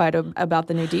terrified about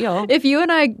the New Deal. If you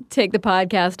and I take the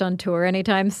podcast on tour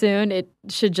anytime soon, it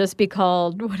should just be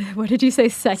called, what did you say?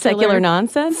 Secular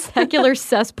nonsense? Secular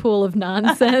cesspool of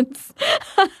nonsense.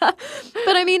 But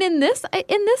I mean, in this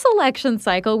election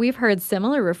cycle, we've heard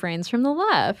similar refrains from the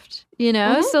left,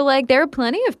 Mm-hmm. So there are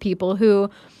plenty of people who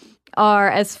are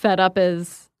as fed up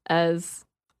as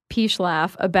P.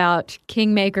 Schlaf about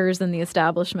kingmakers and the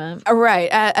establishment. Right,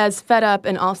 as fed up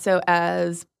and also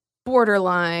as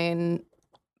borderline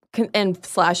and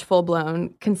 /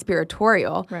 full-blown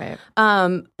conspiratorial. Right.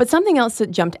 But something else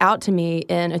that jumped out to me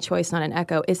in A Choice Not an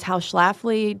Echo is how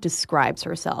Schlafly describes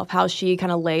herself, how she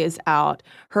kind of lays out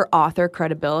her author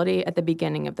credibility at the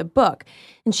beginning of the book.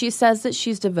 And she says that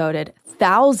she's devoted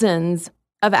thousands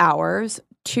of hours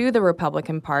to the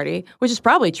Republican Party, which is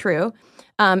probably true.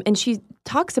 And she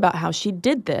talks about how she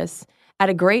did this at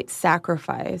a great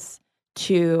sacrifice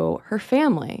to her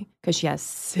family because she has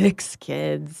 6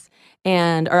 kids.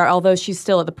 Or although she's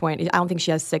still at the point, I don't think she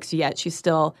has 6 yet. She's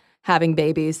still having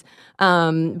babies,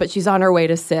 but she's on her way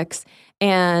to 6.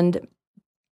 And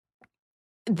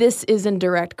this is in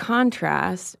direct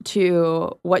contrast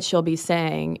to what she'll be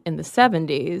saying in the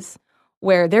 70s,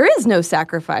 where there is no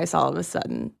sacrifice all of a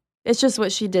sudden. It's just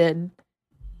what she did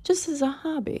just as a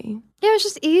hobby. Yeah, it was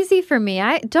just easy for me.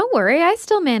 Don't worry, I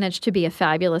still managed to be a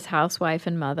fabulous housewife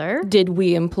and mother. Did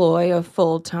we employ a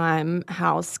full-time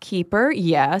housekeeper?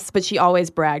 Yes, but she always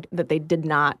bragged that they did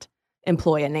not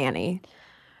employ a nanny.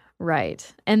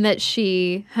 Right. And that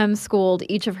she homeschooled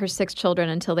each of her 6 children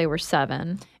until they were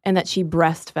 7. And that she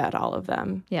breastfed all of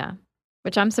them. Yeah.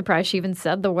 Which I'm surprised she even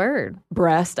said the word.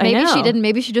 Breast, Maybe I know. She didn't.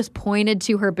 Maybe she just pointed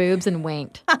to her boobs and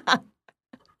winked.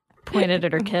 Pointed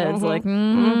at her kids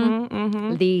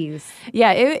these.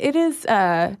 Yeah, it is.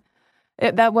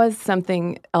 That was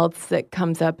something else that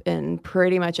comes up in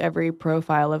pretty much every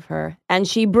profile of her. And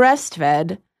she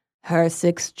breastfed her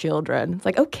 6 children. It's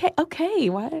like, okay,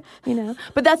 what?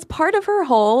 But that's part of her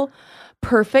whole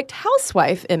perfect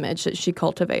housewife image that she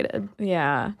cultivated.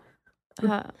 Yeah.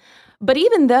 But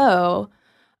even though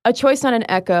A Choice Not an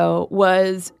Echo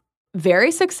was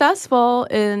very successful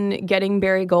in getting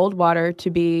Barry Goldwater to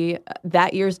be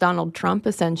that year's Donald Trump,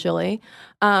 essentially.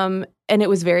 And it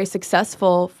was very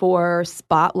successful for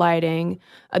spotlighting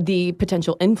the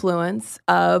potential influence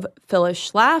of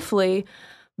Phyllis Schlafly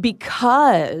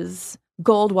because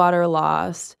Goldwater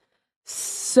lost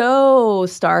so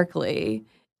starkly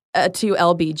to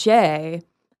LBJ,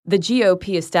 the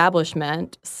GOP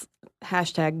establishment,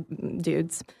 hashtag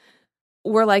dudes,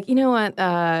 were like, you know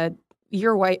what,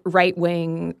 your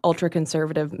right-wing,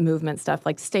 ultra-conservative movement stuff,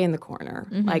 like, stay in the corner.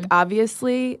 Mm-hmm. Like,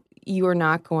 obviously, you are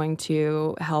not going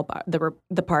to help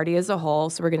the party as a whole,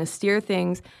 so we're going to steer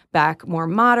things back more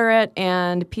moderate.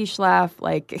 And Schlaf,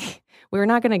 like, we're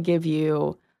not going to give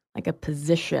you, like, a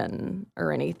position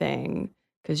or anything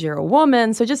because you're a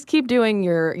woman, so just keep doing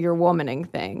your womaning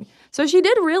thing. So she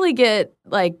did really get,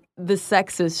 like, the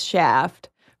sexist shaft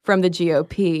from the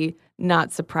GOP,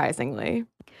 not surprisingly.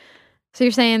 So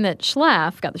you're saying that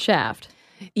Schlaf got the shaft?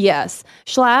 Yes.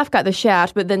 Schlaf got the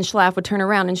shaft, but then Schlaf would turn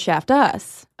around and shaft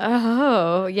us.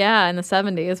 Oh, yeah, in the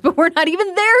 70s. But we're not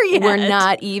even there yet. We're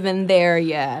not even there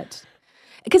yet.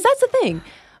 Because that's the thing.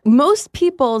 Most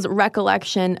people's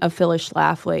recollection of Phyllis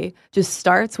Schlafly just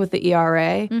starts with the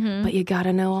ERA, but you got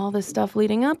to know all the stuff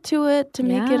leading up to it to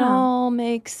make it all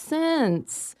make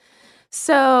sense.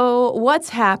 So what's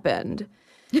happened?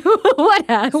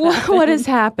 What has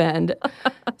happened?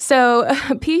 So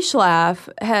Schlaf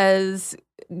has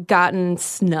gotten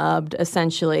snubbed,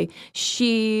 essentially.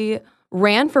 She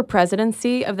ran for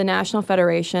presidency of the National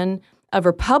Federation of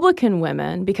Republican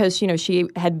Women because, you know, she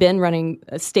had been running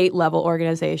a state-level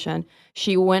organization.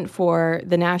 She went for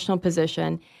the national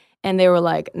position, and they were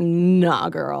like, nah,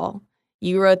 girl.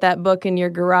 You wrote that book in your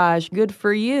garage. Good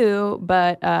for you,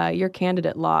 but your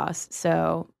candidate lost.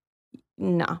 So,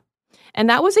 nah. And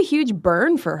that was a huge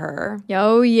burn for her.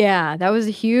 Oh, yeah. That was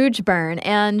a huge burn.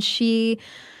 And she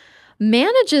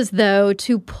manages, though,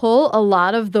 to pull a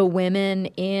lot of the women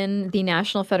in the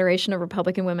National Federation of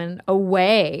Republican Women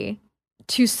away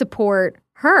to support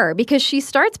her because she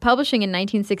starts publishing in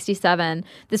 1967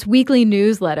 this weekly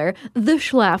newsletter, the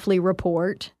Schlafly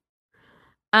Report.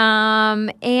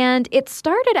 And it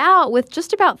started out with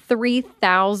just about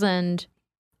 3,000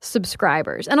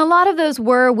 subscribers. And a lot of those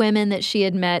were women that she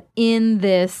had met in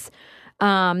this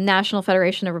National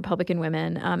Federation of Republican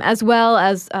Women, as well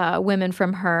as women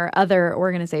from her other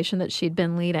organization that she'd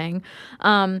been leading.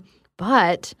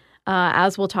 But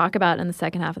as we'll talk about in the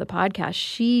second half of the podcast,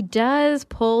 she does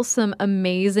pull some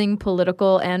amazing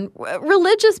political and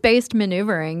religious-based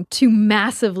maneuvering to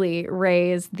massively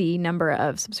raise the number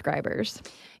of subscribers.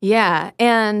 Yeah,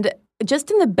 and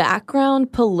just in the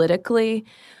background politically,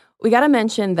 we got to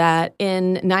mention that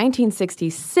in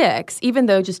 1966, even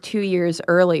though just 2 years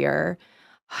earlier,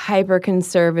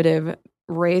 hyper-conservative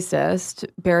racist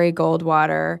Barry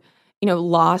Goldwater,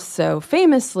 lost so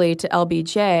famously to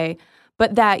LBJ.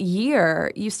 But that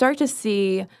year, you start to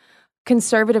see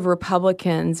conservative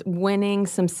Republicans winning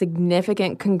some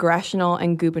significant congressional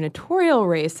and gubernatorial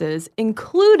races,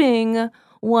 including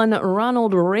one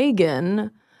Ronald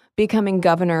Reagan becoming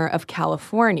governor of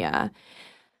California.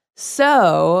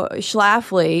 So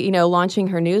Schlafly, launching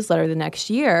her newsletter the next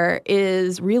year,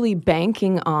 is really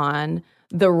banking on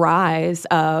the rise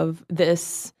of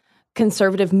this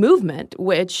conservative movement,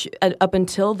 which up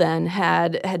until then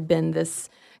had been this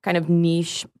kind of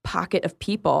niche pocket of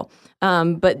people.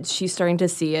 But she's starting to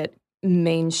see it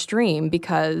mainstream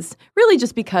because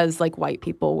white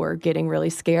people were getting really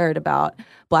scared about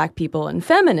Black people and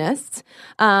feminists.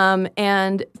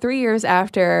 And 3 years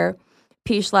after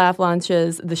Schlaf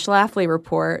launches the Schlafly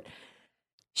Report,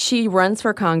 she runs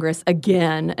for Congress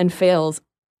again and fails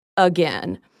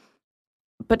again.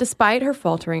 But despite her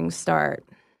faltering start,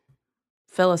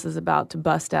 Phyllis is about to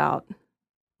bust out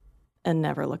and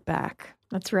never look back.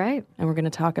 That's right. And we're going to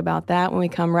talk about that when we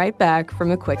come right back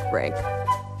from a quick break.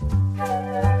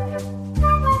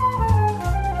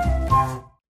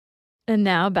 And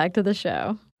now back to the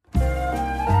show.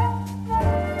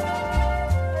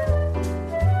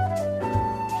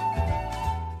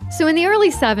 So in the early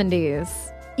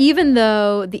 70s, even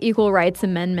though the Equal Rights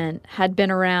Amendment had been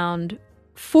around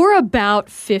for about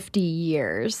 50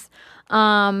 years,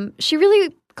 she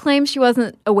really claims she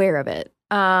wasn't aware of it.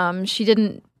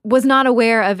 She was not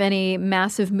aware of any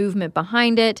massive movement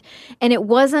behind it. And it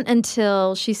wasn't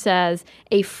until, she says,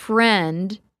 a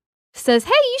friend says, hey,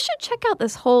 you should check out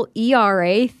this whole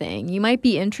ERA thing. You might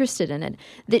be interested in it.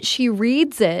 That she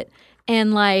reads it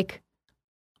and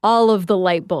all of the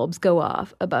light bulbs go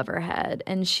off above her head.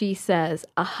 And she says,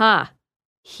 aha,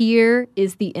 here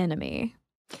is the enemy.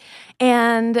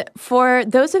 And for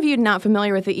those of you not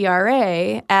familiar with the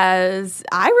ERA, as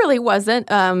I really wasn't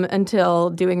until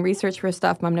doing research for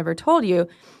Stuff Mom Never Told You,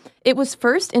 it was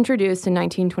first introduced in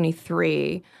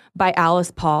 1923 by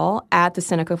Alice Paul at the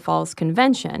Seneca Falls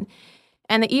Convention.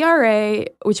 And the ERA,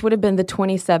 which would have been the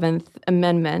 27th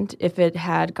Amendment if it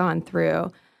had gone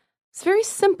through, it's very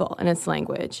simple in its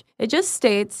language. It just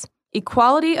states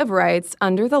Equality of rights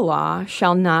under the law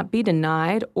shall not be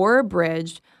denied or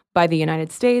abridged by the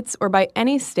United States or by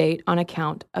any state on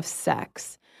account of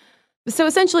sex. So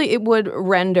essentially, it would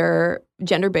render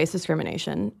gender-based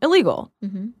discrimination illegal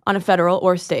on a federal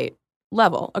or state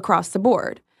level across the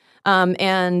board.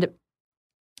 And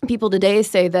people today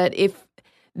say that if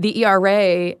the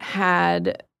ERA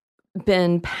had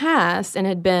been passed and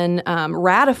had been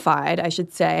ratified, I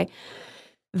should say,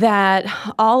 that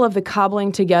all of the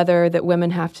cobbling together that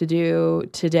women have to do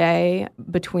today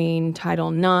between Title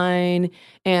IX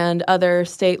and other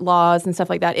state laws and stuff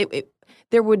like that,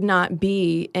 there would not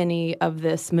be any of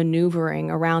this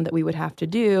maneuvering around that we would have to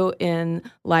do in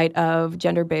light of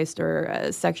gender-based or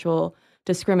sexual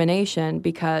discrimination,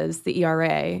 because the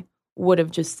ERA would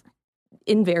have just,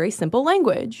 in very simple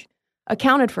language,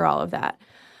 accounted for all of that.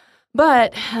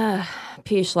 But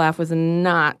P. Schlaf was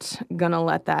not going to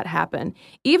let that happen,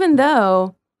 even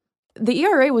though the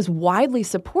ERA was widely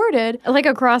supported. Like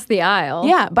across the aisle.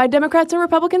 Yeah, by Democrats and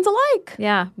Republicans alike.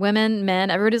 Yeah, women, men,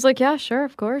 everybody's like, yeah, sure,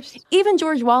 of course. Even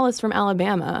George Wallace from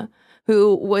Alabama,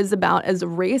 who was about as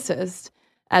racist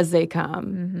as they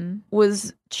come,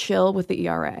 was chill with the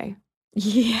ERA.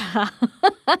 Yeah,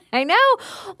 I know.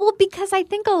 Well, because I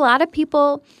think a lot of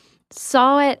people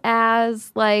saw it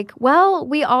as like, well,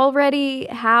 we already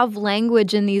have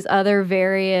language in these other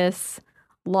various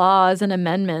laws and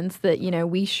amendments that, you know,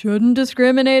 we shouldn't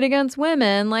discriminate against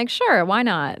women. Like, sure, why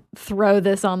not throw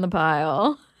this on the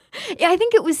pile? Yeah, I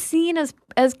think it was seen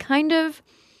as kind of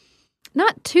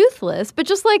not toothless, but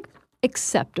just like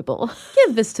acceptable.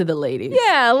 Give this to the ladies.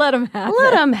 Yeah, let them have it.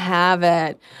 Let them have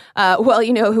it. Well,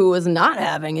 you know who was not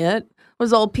having it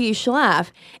was old P.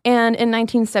 Schlaf. And in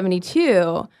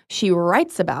 1972, she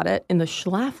writes about it in the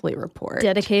Schlafly report.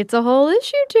 Dedicates a whole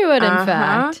issue to it, in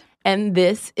fact. And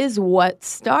this is what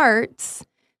starts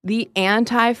the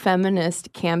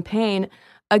anti-feminist campaign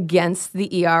against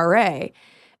the ERA.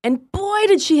 And boy,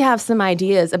 did she have some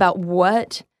ideas about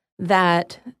what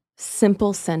that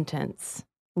simple sentence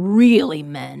really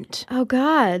meant. Oh,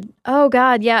 God.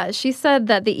 Yeah. She said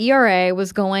that the ERA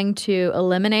was going to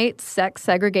eliminate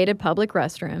sex-segregated public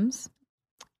restrooms.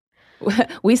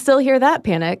 We still hear that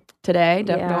panic today,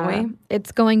 don't we?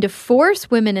 It's going to force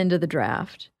women into the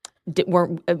draft.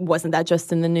 Wasn't that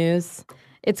just in the news?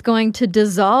 It's going to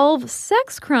dissolve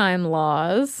sex crime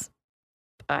laws.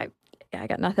 I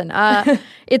got nothing.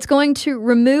 It's going to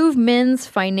remove men's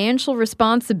financial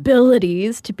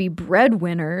responsibilities to be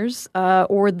breadwinners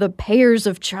or the payers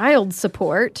of child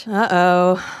support.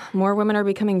 Uh-oh. More women are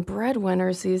becoming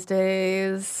breadwinners these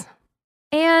days.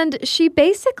 And she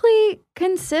basically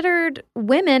considered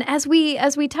women, as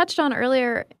we touched on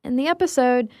earlier in the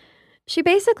episode, she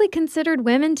basically considered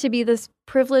women to be this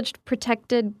privileged,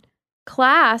 protected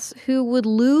class who would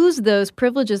lose those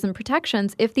privileges and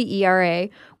protections if the ERA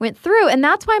went through. And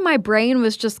that's why my brain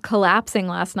was just collapsing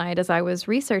last night as I was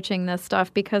researching this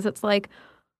stuff, because it's like,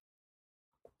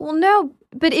 well, no,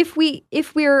 but if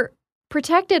we're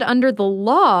protected under the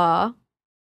law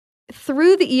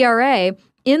through the ERA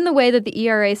in the way that the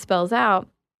ERA spells out,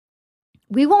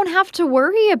 we won't have to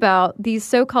worry about these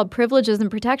so-called privileges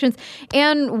and protections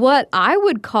and what I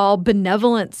would call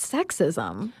benevolent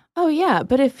sexism. Oh, yeah.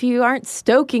 But if you aren't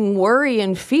stoking worry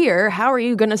and fear, how are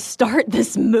you going to start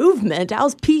this movement?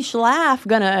 How's P. Schlaf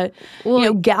going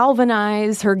to,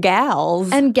 galvanize her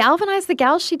gals? And galvanize the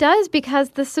gals she does,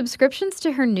 because the subscriptions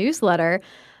to her newsletter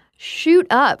shoot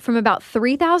up from about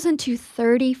 3,000 to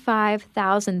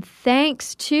 35,000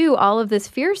 thanks to all of this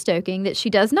fear stoking that she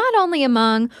does, not only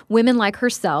among women like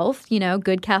herself,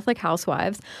 good Catholic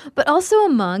housewives, but also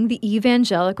among the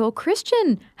evangelical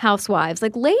Christian housewives.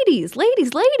 Like, ladies.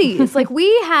 Like, we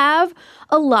have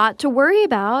a lot to worry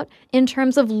about in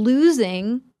terms of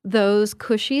losing those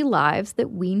cushy lives that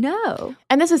we know.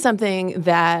 And this is something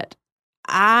that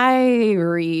I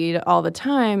read all the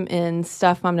time in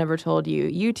Stuff Mom Never Told You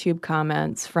YouTube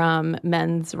comments from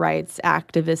men's rights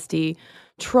activist-y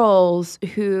trolls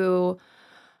who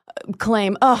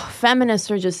claim, feminists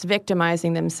are just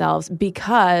victimizing themselves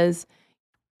because,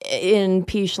 in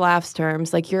P. Schlaf's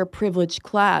terms, like, you're a privileged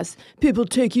class. People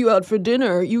take you out for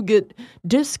dinner. You get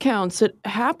discounts at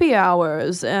happy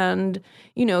hours, and,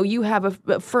 you have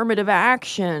affirmative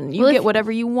action. You get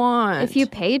whatever you want. If you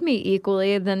paid me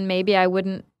equally, then maybe I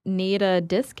wouldn't need a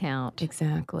discount.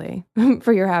 Exactly.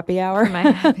 For your happy hour. For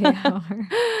my happy hour.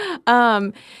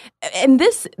 And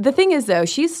the thing is, though,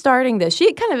 she's starting this.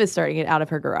 She kind of is starting it out of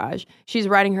her garage. She's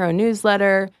writing her own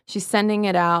newsletter. She's sending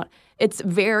it out. It's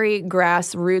very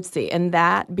grassrootsy, and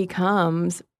that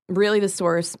becomes really the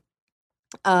source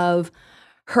of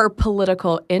her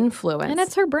political influence. And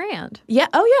it's her brand. Yeah.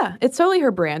 Oh, yeah. It's totally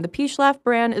her brand. The P. Schlaf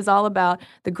brand is all about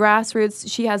the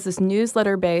grassroots. She has this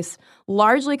newsletter base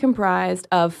largely comprised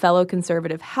of fellow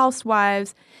conservative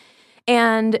housewives.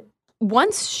 And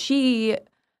once she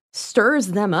stirs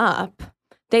them up,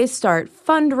 they start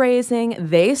fundraising.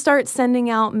 They start sending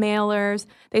out mailers.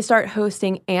 They start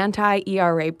hosting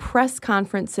anti-ERA press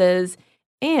conferences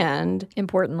and,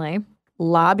 importantly,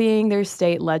 lobbying their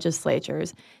state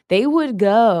legislatures. They would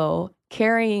go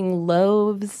carrying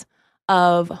loaves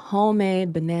of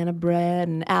homemade banana bread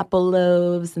and apple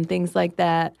loaves and things like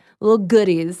that, little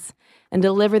goodies, and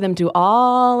deliver them to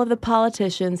all of the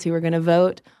politicians who were going to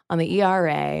vote on the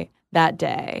ERA that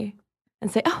day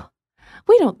and say, oh,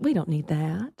 we don't need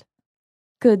that.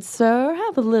 Good sir,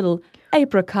 have a little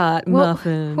apricot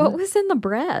muffin. What was in the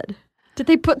bread? Did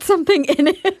they put something in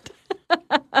it?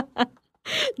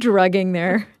 Drugging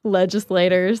their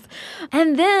legislators.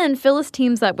 And then Phyllis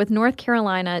teams up with North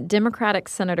Carolina Democratic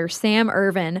Senator Sam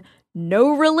Ervin, no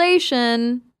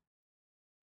relation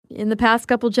in the past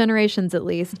couple generations at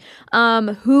least,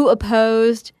 who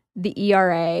opposed the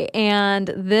ERA.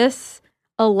 And this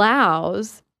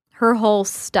allows her whole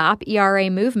Stop ERA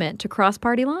movement to cross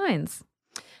party lines.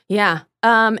 Yeah.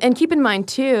 And keep in mind,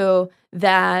 too,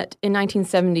 that in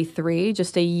 1973,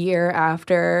 just a year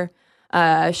after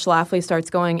Schlafly starts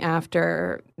going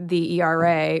after the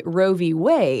ERA, Roe v.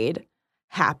 Wade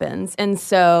happens. And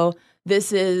so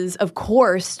this is, of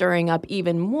course, stirring up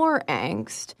even more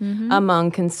angst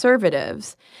among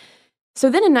conservatives. So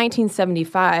then in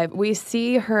 1975, we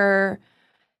see her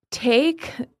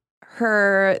take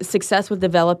her success with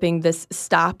developing this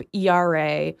Stop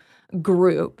ERA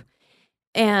group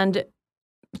and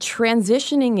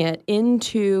transitioning it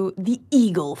into the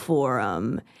Eagle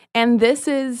Forum. And this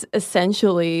is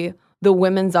essentially the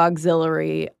women's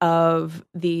auxiliary of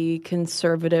the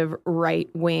conservative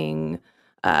right-wing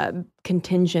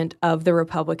contingent of the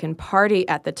Republican Party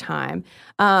at the time.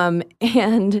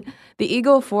 And the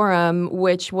Eagle Forum,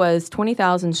 which was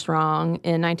 20,000 strong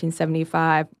in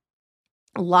 1975,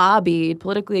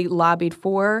 politically lobbied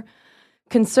for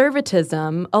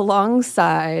conservatism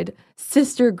alongside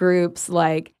sister groups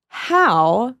like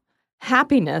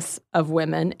Happiness of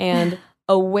Women, and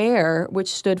AWARE, which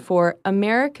stood for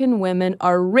American Women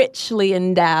Are Richly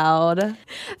Endowed.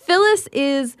 Phyllis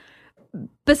is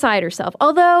beside herself.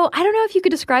 Although, I don't know if you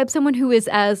could describe someone who is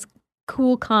as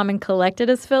cool, calm, and collected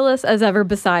as Phyllis as ever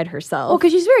beside herself. Well,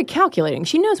 because she's very calculating.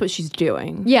 She knows what she's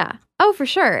doing. Yeah. Oh, for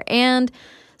sure. And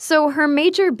so her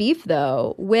major beef,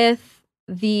 though, with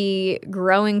the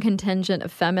growing contingent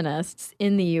of feminists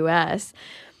in the U.S.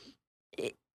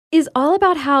 is all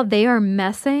about how they are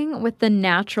messing with the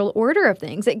natural order of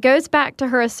things. It goes back to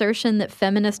her assertion that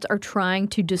feminists are trying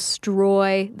to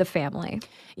destroy the family.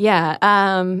 Yeah.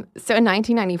 So in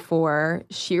 1994,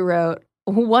 she wrote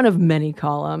one of many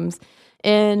columns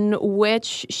in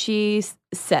which she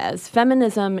says,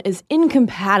 feminism is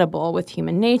incompatible with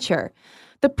human nature.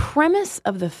 The premise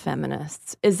of the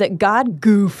feminists is that God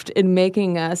goofed in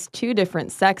making us two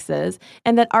different sexes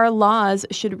and that our laws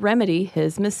should remedy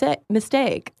his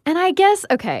mistake. And I guess,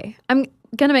 okay, I'm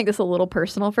going to make this a little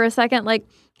personal for a second. Like,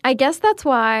 I guess that's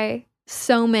why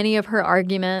so many of her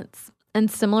arguments and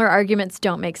similar arguments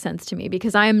don't make sense to me,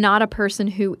 because I am not a person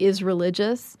who is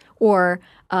religious or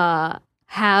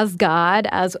has God,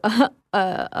 as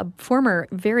a former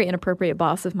very inappropriate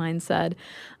boss of mine said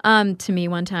to me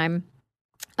one time.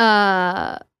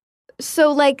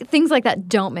 So like things like that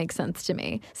don't make sense to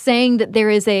me. Saying that there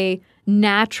is a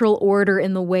natural order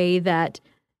in the way that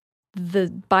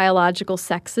the biological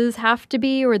sexes have to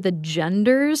be or the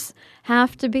genders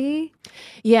have to be.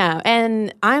 Yeah,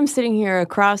 and I'm sitting here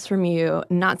across from you,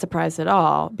 not surprised at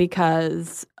all,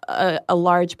 because a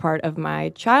large part of my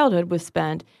childhood was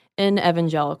spent in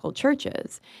evangelical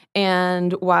churches.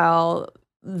 And while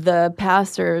the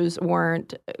pastors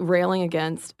weren't railing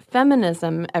against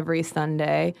feminism every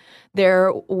Sunday,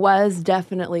 there was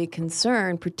definitely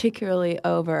concern, particularly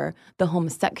over the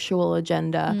homosexual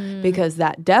agenda, because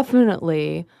that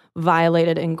definitely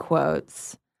violated, in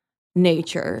quotes,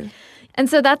 nature. And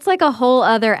so that's like a whole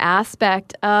other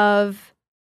aspect of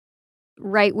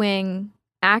right-wing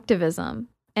activism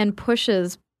and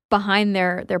pushes behind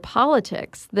their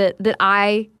politics that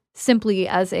I simply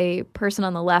as a person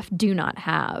on the left do not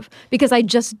have, because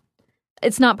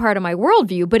it's not part of my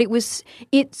worldview, but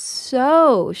it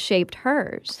so shaped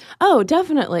hers. Oh,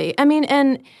 definitely. I mean,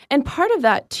 and part of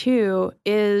that too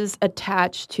is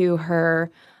attached to her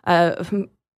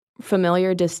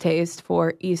familiar distaste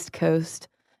for East Coast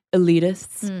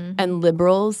elitists and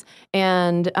liberals,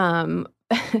 and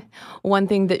one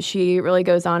thing that she really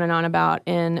goes on and on about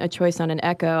in A Choice Not an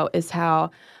Echo is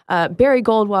how Barry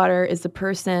Goldwater is the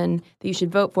person that you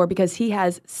should vote for because he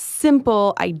has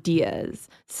simple ideas,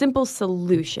 simple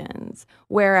solutions,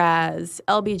 whereas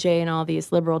LBJ and all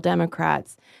these liberal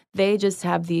Democrats, they just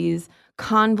have these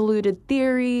convoluted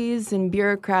theories and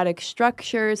bureaucratic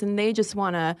structures, and they just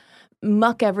want to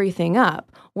muck everything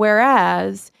up.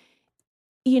 Whereas,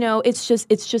 it's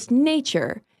just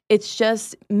nature. It's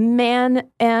just man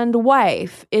and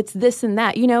wife. It's this and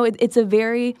that. It's a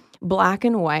very black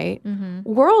and white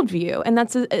worldview. And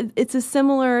it's a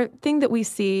similar thing that we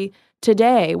see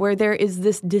today where there is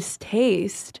this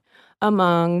distaste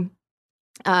among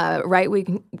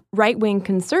right-wing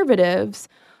conservatives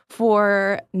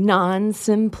for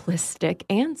non-simplistic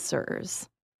answers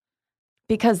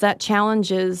because that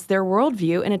challenges their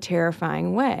worldview in a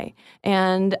terrifying way.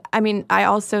 And I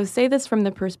also say this from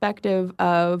the perspective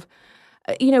of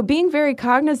being very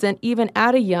cognizant, even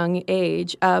at a young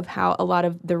age, of how a lot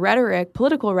of the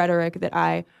political rhetoric that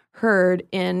I heard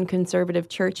in conservative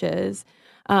churches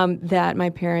that my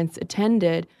parents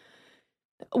attended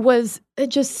was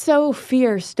just so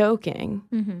fear-stoking.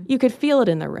 Mm-hmm. You could feel it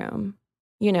in the room,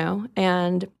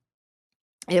 and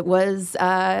it was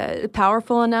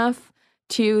powerful enough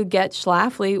to get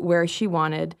Schlafly where she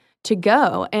wanted to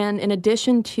go. And in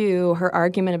addition to her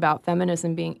argument about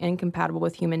feminism being incompatible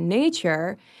with human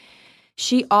nature,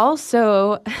 she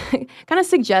also kind of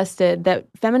suggested that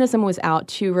feminism was out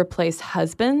to replace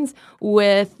husbands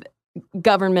with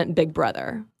government big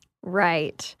brother.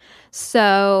 Right.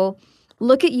 So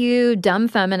look at you, dumb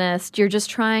feminist. You're just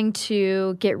trying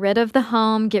to get rid of the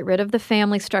home, get rid of the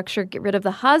family structure, get rid of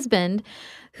the husband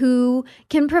who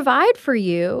can provide for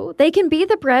you. They can be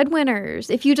the breadwinners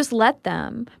if you just let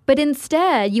them. But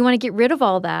instead, you want to get rid of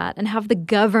all that and have the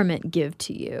government give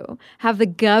to you. Have the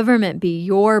government be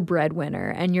your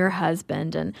breadwinner and your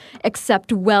husband and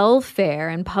accept welfare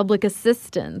and public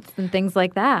assistance and things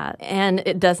like that. And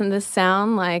doesn't this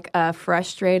sound like a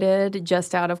frustrated,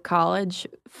 just out of college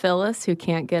Phyllis who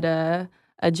can't get a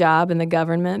job in the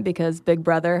government because Big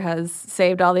Brother has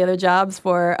saved all the other jobs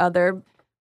for other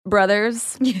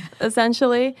brothers,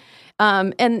 essentially.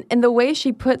 And the way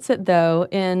she puts it, though,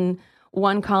 in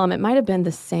one column, it might have been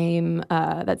the same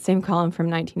that same column from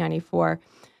 1994.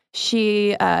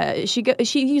 She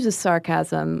uses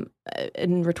sarcasm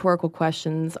in rhetorical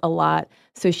questions a lot.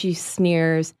 So she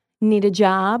sneers, "Need a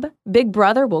job? Big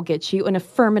Brother will get you an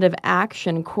affirmative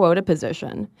action quota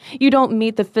position. You don't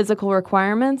meet the physical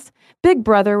requirements? Big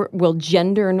Brother will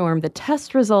gender norm the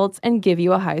test results and give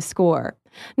you a high score.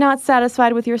 Not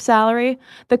satisfied with your salary?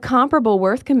 The Comparable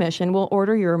Worth Commission will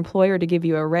order your employer to give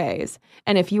you a raise.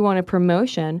 And if you want a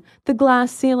promotion, the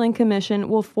Glass Ceiling Commission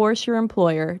will force your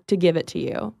employer to give it to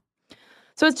you."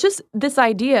 So it's just this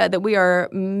idea that we are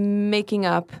making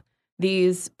up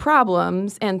these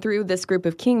problems, and through this group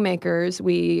of kingmakers,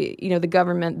 the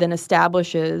government then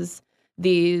establishes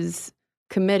these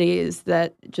committees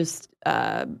that just,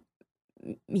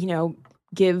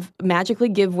 magically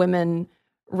give women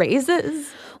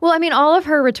raises. Well, all of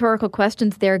her rhetorical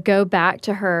questions there go back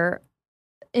to her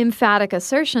emphatic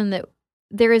assertion that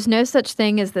there is no such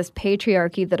thing as this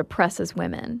patriarchy that oppresses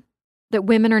women, that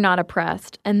women are not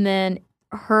oppressed. And then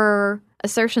her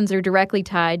assertions are directly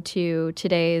tied to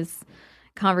today's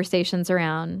conversations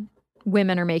around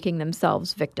women are making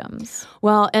themselves victims.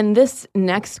 Well, and this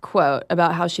next quote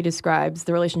about how she describes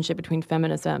the relationship between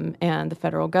feminism and the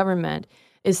federal government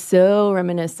is so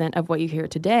reminiscent of what you hear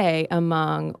today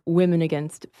among women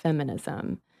against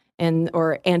feminism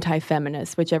or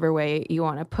anti-feminists, whichever way you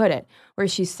want to put it, where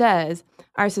she says,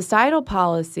 "Our societal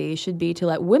policy should be to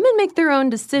let women make their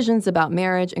own decisions about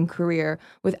marriage and career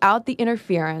without the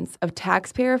interference of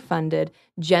taxpayer-funded,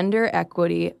 gender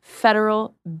equity,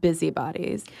 federal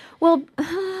busybodies." Well,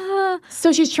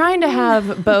 so she's trying to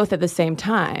have both at the same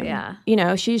time.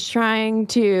 Yeah. She's trying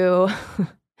to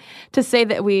say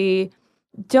that we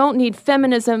don't need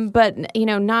feminism, but,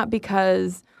 not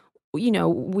because, we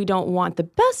don't want the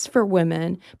best for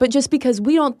women, but just because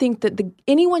we don't think that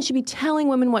anyone should be telling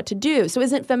women what to do. So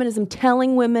isn't feminism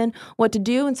telling women what to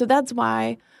do? And so that's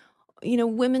why,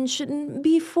 women shouldn't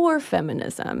be for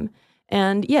feminism.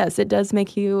 And yes, it does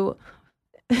make you,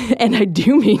 and I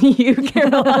do mean you,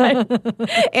 Caroline,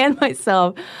 and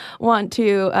myself, want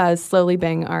to slowly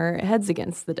bang our heads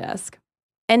against the desk.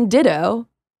 And ditto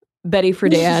Betty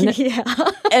Friedan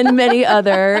and many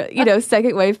other,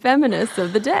 second wave feminists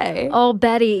of the day. Oh,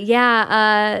 Betty.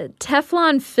 Yeah.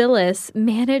 Teflon Phyllis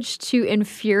managed to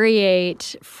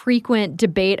infuriate frequent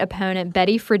debate opponent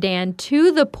Betty Friedan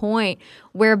to the point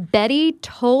where Betty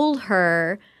told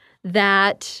her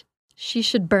that she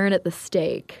should burn at the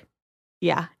stake.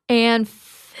 Yeah. And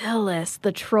Phyllis,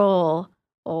 the troll,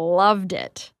 loved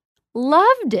it.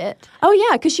 Loved it. Oh,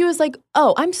 yeah, because she was like,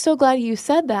 oh, I'm so glad you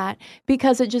said that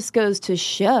because it just goes to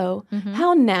show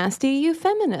how nasty you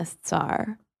feminists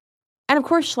are. And of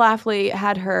course, Schlafly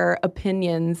had her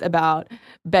opinions about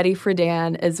Betty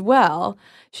Friedan as well.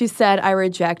 She said, I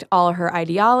reject all her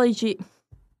ideology.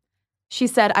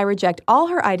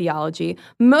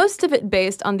 Most of it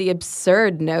based on the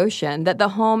absurd notion that the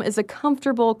home is a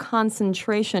comfortable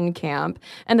concentration camp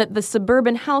and that the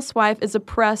suburban housewife is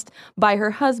oppressed by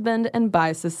her husband and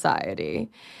by society.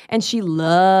 And she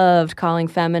loved calling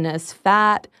feminists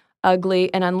fat,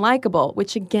 ugly, and unlikable,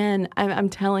 which again, I'm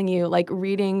telling you, like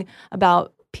reading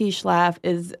about P. Schlaf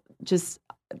is just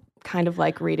kind of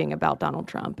like reading about Donald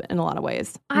Trump in a lot of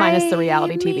ways, minus the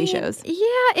reality TV shows.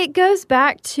 Yeah, it goes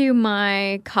back to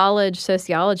my college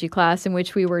sociology class in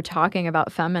which we were talking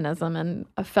about feminism, and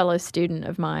a fellow student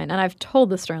of mine, and I've told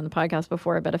this story on the podcast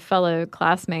before, but a fellow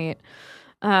classmate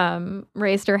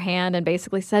raised her hand and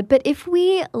basically said, but if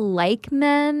we like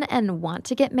men and want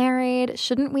to get married,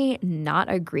 shouldn't we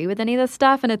not agree with any of this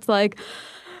stuff? And it's like,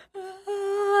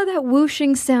 that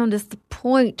whooshing sound is the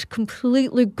point,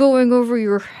 completely going over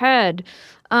your head.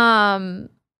 Because,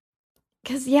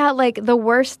 yeah, like the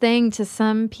worst thing to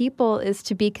some people is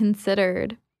to be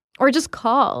considered or just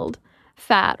called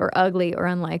fat or ugly or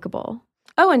unlikable.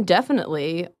 Oh, and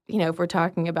definitely, if we're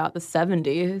talking about the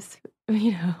 70s,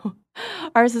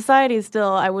 our society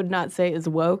still, I would not say is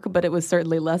woke, but it was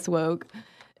certainly less woke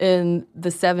in the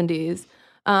 70s.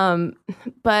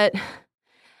 But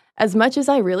as much as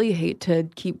I really hate to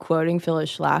keep quoting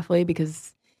Phyllis Schlafly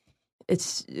because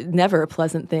it's never a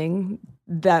pleasant thing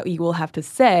that you will have to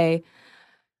say,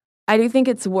 I do think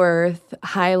it's worth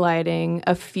highlighting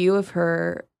a few of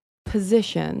her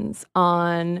positions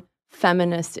on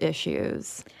feminist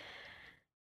issues.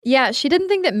 Yeah, she didn't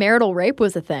think that marital rape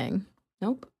was a thing.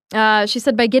 Nope. She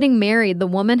said, by getting married, the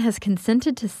woman has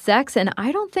consented to sex, and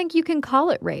I don't think you can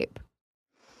call it rape.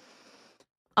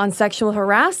 On sexual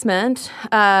harassment,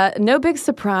 no big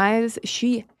surprise,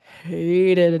 she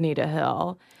hated Anita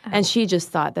Hill. And she just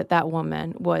thought that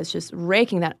woman was just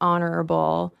raking that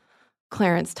honorable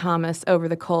Clarence Thomas over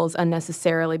the coals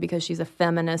unnecessarily because she's a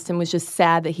feminist, and was just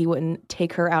sad that he wouldn't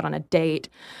take her out on a date.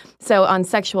 So on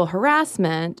sexual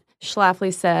harassment,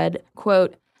 Schlafly said,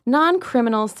 quote,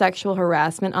 non-criminal sexual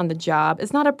harassment on the job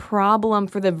is not a problem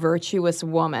for the virtuous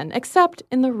woman, except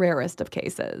in the rarest of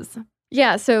cases.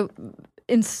 Yeah, so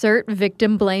insert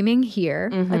victim blaming here.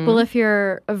 Like, well, if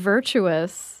you're a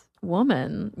virtuous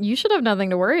woman, you should have nothing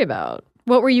to worry about.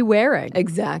 What were you wearing?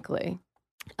 Exactly.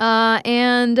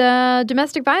 And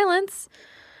domestic violence.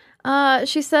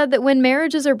 She said that when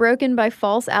marriages are broken by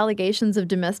false allegations of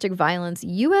domestic violence,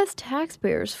 U.S.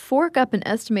 taxpayers fork up an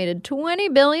estimated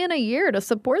 $20 billion a year to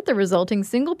support the resulting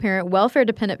single-parent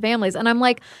welfare-dependent families. And I'm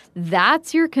like,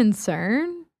 that's your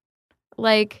concern?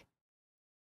 Like,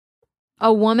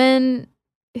 a woman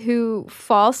who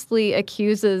falsely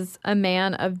accuses a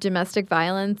man of domestic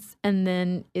violence and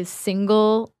then is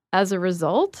single as a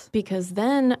result? Because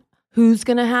then who's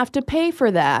going to have to pay for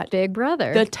that? Big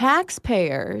Brother. The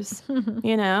taxpayers.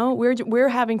 We're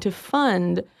having to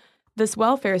fund this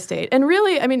welfare state. And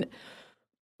really, I mean,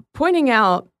 pointing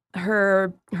out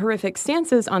her horrific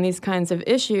stances on these kinds of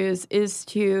issues is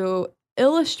to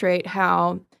illustrate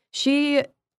how she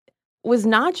was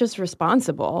not just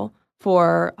responsible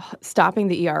for stopping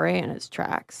the ERA in its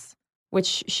tracks,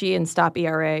 which she and Stop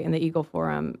ERA and the Eagle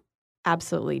Forum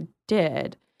absolutely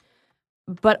did,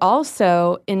 but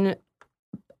also in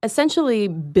essentially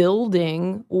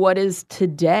building what is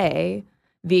today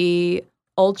the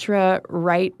ultra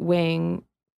right-wing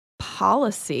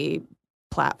policy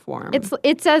platform.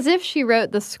 It's as if she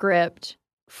wrote the script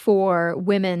for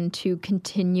women to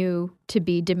continue to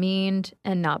be demeaned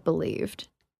and not believed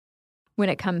when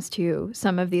it comes to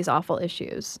some of these awful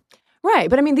issues. Right.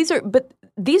 But I mean, these are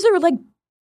like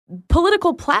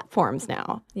political platforms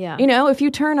now. Yeah. If you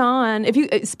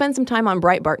spend some time on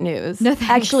Breitbart News, no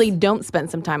thanks. Actually don't spend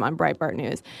some time on Breitbart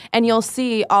News, and you'll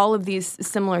see all of these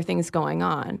similar things going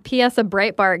on. P.S. A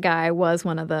Breitbart guy was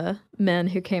one of the men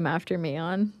who came after me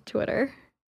on Twitter.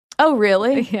 Oh,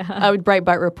 really? Yeah. A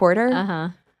Breitbart reporter? Uh-huh.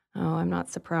 Oh, I'm not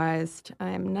surprised. I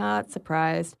am not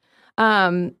surprised.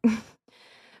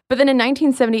 But then in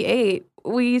 1978,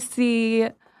 we see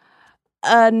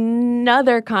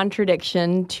another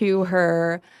contradiction to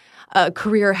her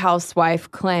career housewife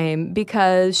claim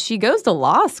because she goes to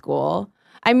law school.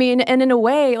 I mean, and in a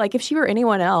way, like if she were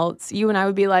anyone else, you and I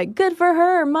would be like, good for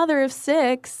her, mother of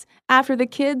 6, after the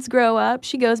kids grow up,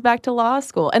 she goes back to law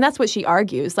school. And that's what she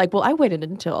argues. Like, well, I waited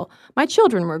until my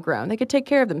children were grown. They could take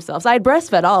care of themselves. I had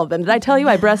breastfed all of them. Did I tell you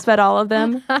I breastfed all of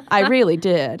them? I really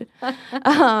did.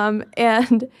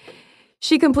 And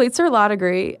she completes her law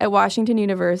degree at Washington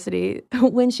University.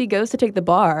 When she goes to take the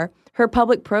bar, her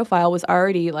public profile was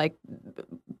already like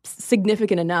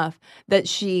significant enough that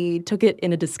she took it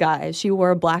in a disguise. She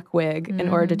wore a black wig in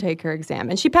order to take her exam,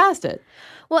 and she passed it.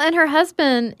 Well, and her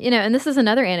husband, and this is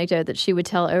another anecdote that she would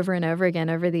tell over and over again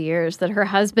over the years, that her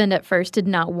husband at first did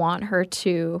not want her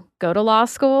to go to law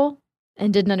school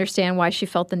and didn't understand why she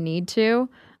felt the need to.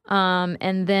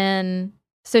 And then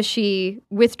so she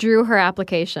withdrew her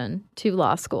application to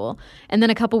law school. And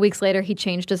then a couple weeks later, he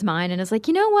changed his mind and is like,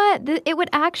 you know what? It would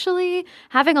actually,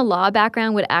 having a law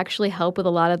background would actually help with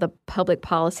a lot of the public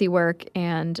policy work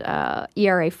and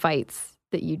ERA fights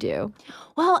that you do.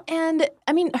 Well, and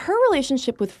I mean, her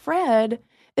relationship with Fred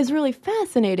is really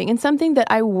fascinating and something that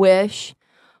I wish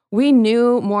we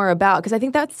knew more about, because I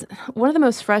think that's one of the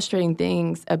most frustrating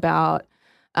things about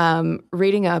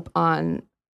reading up on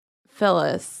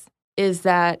Phyllis is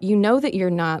that you know that you're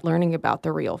not learning about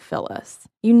the real Phyllis.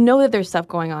 You know that there's stuff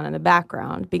going on in the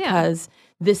background because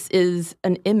this is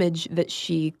an image that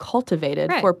she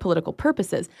cultivated for political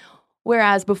purposes.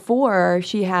 Whereas before,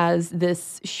 she has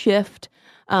this shift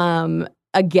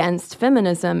against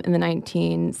feminism in the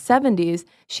 1970s.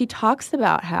 She talks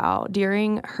about how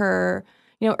during her,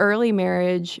 early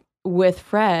marriage with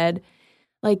Fred,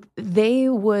 like they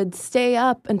would stay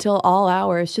up until all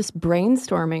hours just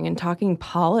brainstorming and talking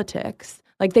politics.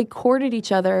 Like they courted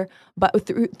each other, but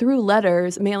through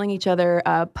letters, mailing each other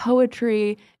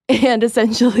poetry and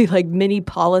essentially like mini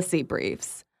policy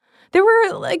briefs. There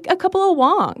were like a couple of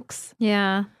wonks.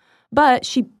 Yeah. But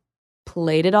she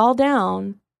played it all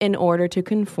down in order to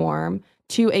conform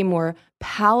to a more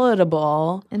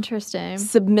palatable, interesting,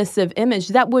 submissive image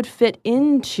that would fit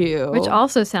into... Which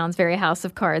also sounds very House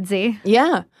of Cardsy.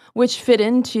 Yeah, which fit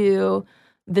into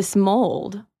this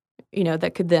mold,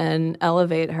 that could then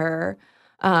elevate her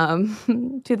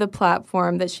to the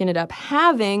platform that she ended up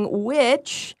having,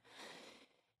 which...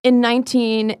 In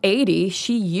 1980,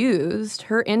 she used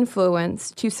her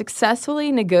influence to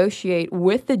successfully negotiate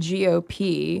with the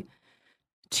GOP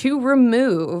to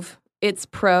remove its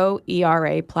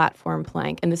pro-ERA platform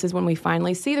plank. And this is when we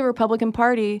finally see the Republican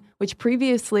Party, which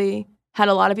previously had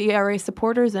a lot of ERA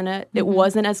supporters in it. It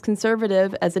wasn't as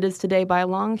conservative as it is today by a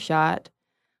long shot.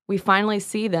 We finally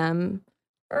see them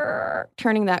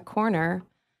turning that corner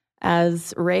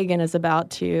as Reagan is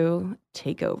about to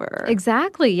take over.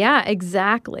 Exactly. Yeah,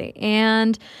 exactly.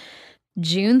 And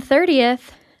June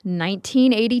 30th,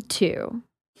 1982,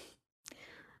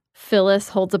 Phyllis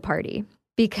holds a party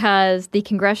because the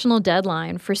congressional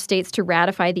deadline for states to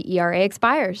ratify the ERA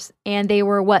expires. And they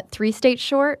were, 3 states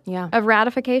short of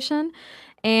ratification?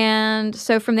 And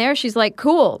so from there, she's like,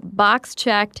 cool, box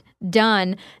checked,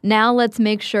 done. Now let's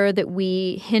make sure that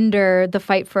we hinder the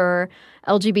fight for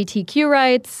LGBTQ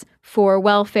rights, for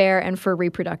welfare, and for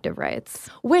reproductive rights.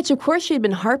 Which, of course, she'd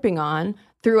been harping on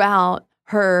throughout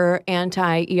her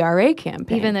anti-ERA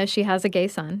campaign. Even though she has a gay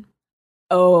son.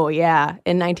 Oh, yeah.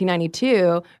 In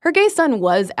 1992, her gay son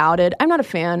was outed. I'm not a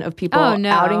fan of people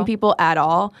outing people at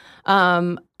all.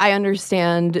 I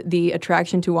understand the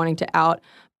attraction to wanting to out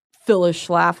Phyllis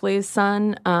Schlafly's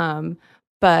son.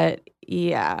 But,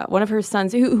 yeah, one of her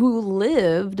sons who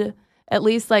lived... At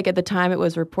least, like, at the time it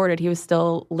was reported, he was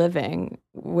still living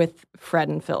with Fred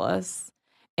and Phyllis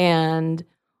and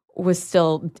was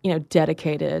still,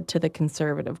 dedicated to the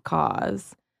conservative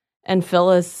cause. And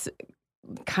Phyllis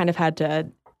kind of had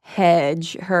to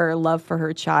hedge her love for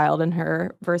her child and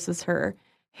her versus her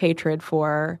hatred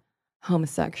for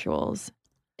homosexuals.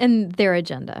 And their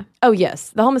agenda. Oh,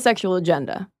 yes. The homosexual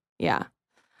agenda. Yeah.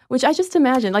 Which I just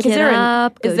imagine. Like, is there a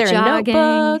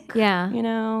notebook?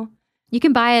 Yeah. You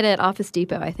can buy it at Office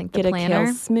Depot, I think, the planner. Get a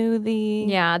kale smoothie.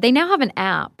 Yeah. They now have an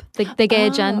app. The Gay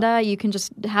Agenda. You can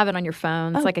just have it on your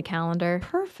phone. It's like a calendar.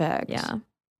 Perfect. Yeah.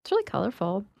 It's really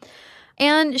colorful.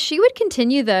 And she would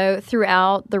continue, though,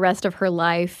 throughout the rest of her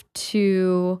life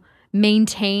to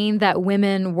maintain that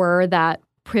women were that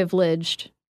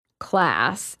privileged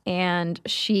class. And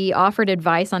she offered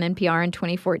advice on NPR in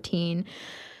 2014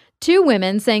 to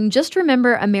women saying, just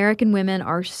remember, American women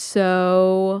are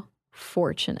so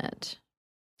fortunate.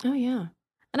 Oh, yeah.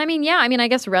 And I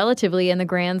guess relatively in the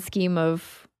grand scheme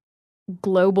of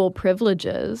global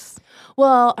privileges.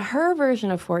 Well, her version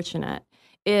of fortunate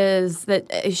is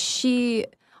that she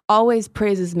always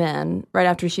praises men right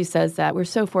after she says that. We're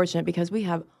so fortunate because we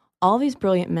have all these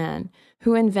brilliant men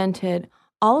who invented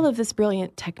all of this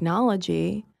brilliant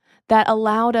technology that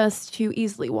allowed us to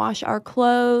easily wash our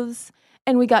clothes,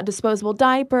 and we got disposable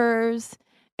diapers,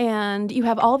 and you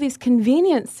have all these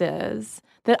conveniences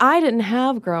that I didn't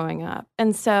have growing up.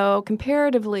 And so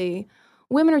comparatively,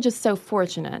 women are just so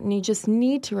fortunate, and you just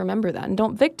need to remember that and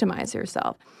don't victimize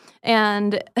yourself.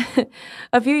 And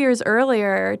a few years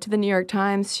earlier to the New York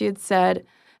Times, she had said,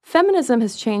 feminism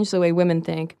has changed the way women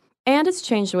think, and it's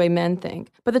changed the way men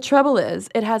think. But the trouble is,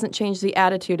 it hasn't changed the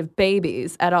attitude of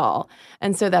babies at all.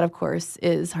 And so that, of course,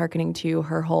 is hearkening to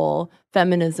her whole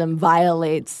feminism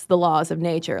violates the laws of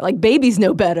nature. Like, babies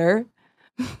know better.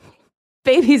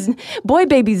 Boy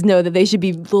babies know that they should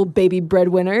be little baby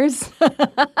breadwinners.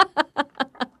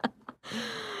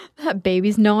 That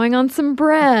baby's gnawing on some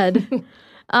bread.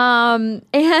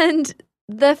 And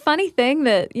the funny thing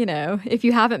that, if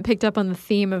you haven't picked up on the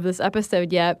theme of this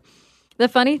episode yet, the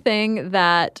funny thing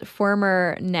that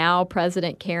former now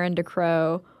President Karen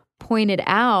DeCrow pointed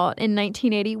out in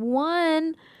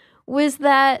 1981 was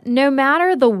that no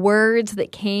matter the words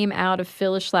that came out of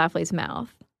Phyllis Schlafly's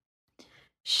mouth,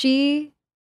 she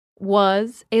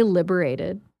was a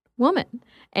liberated woman.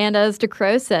 And as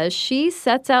DeCrow says, she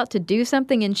sets out to do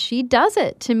something and she does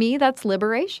it. To me, that's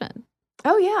liberation.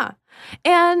 Oh, yeah.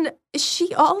 And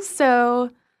she also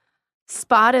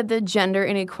spotted the gender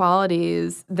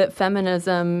inequalities that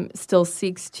feminism still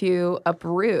seeks to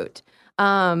uproot.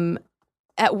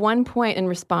 At one point in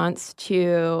response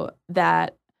to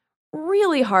that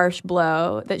really harsh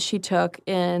blow that she took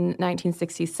in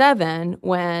 1967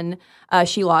 when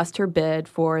she lost her bid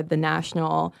for the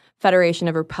National Federation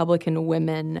of Republican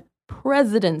Women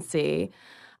presidency,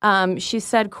 she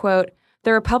said, quote,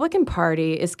 "The Republican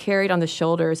Party is carried on the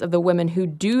shoulders of the women who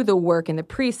do the work in the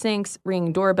precincts,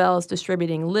 ringing doorbells,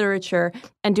 distributing literature,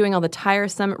 and doing all the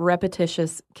tiresome,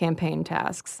 repetitious campaign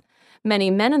tasks.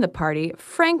 Many men in the party,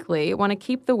 frankly, want to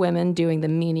keep the women doing the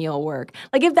menial work."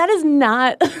 Like, if that is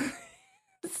not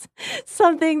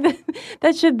something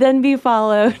that should then be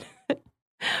followed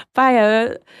by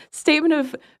a statement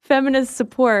of feminist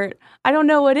support, I don't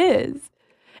know what is.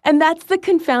 And that's the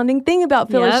confounding thing about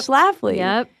Phyllis Schlafly.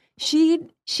 Yep.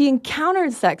 She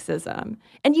encountered sexism,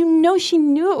 and she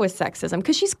knew it was sexism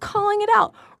because she's calling it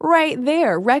out right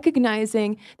there,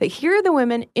 recognizing that here are the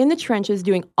women in the trenches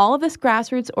doing all of this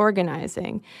grassroots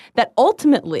organizing that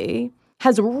ultimately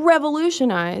has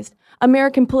revolutionized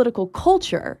American political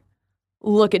culture.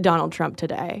 Look at Donald Trump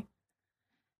today.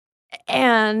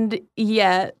 And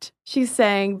yet she's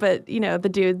saying, but, the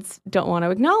dudes don't want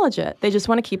to acknowledge it. They just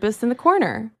want to keep us in the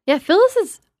corner. Yeah, Phyllis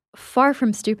is far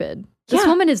from stupid. This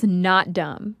woman is not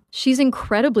dumb. She's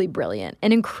incredibly brilliant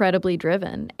and incredibly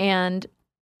driven. And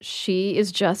she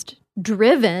is just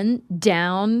driven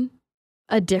down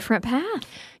a different path.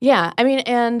 Yeah. I mean,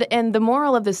 and the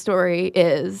moral of the story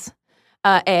is,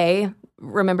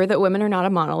 remember that women are not a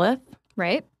monolith.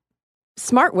 Right.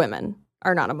 Smart women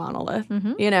are not a monolith,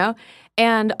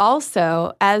 And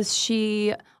also, as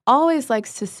she always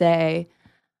likes to say,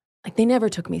 like, they never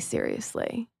took me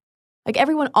seriously. Like,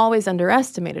 everyone always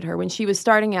underestimated her when she was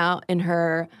starting out in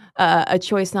her A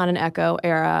Choice Not an Echo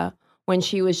era, when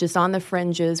she was just on the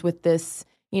fringes with this,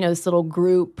 this little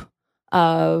group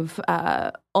of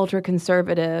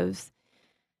ultra-conservatives.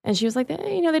 And she was like,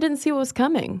 they didn't see what was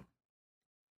coming.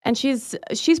 And she's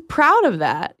proud of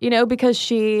that, because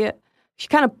she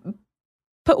kind of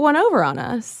put one over on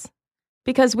us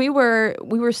because we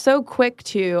were so quick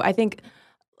to, I think,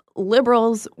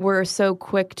 liberals were so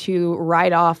quick to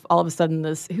write off all of a sudden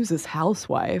who's this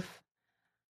housewife?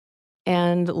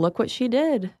 And look what she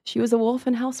did. She was a wolf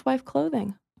in housewife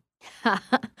clothing.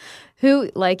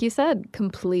 Who, like you said,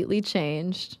 completely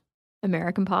changed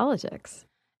American politics.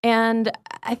 And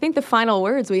I think the final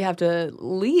words we have to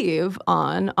leave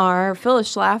on are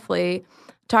Phyllis Schlafly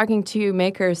talking to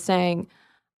makers saying,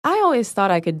 "I always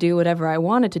thought I could do whatever I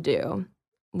wanted to do.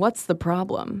 What's the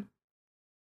problem?"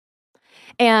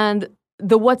 And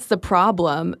what's the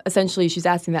problem, essentially she's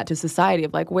asking that to society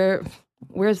of like,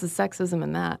 where's the sexism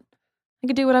in that? I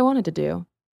could do what I wanted to do.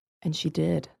 And she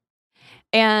did.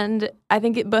 And I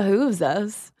think it behooves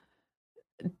us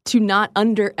to not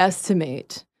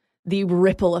underestimate the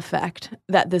ripple effect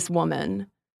that this woman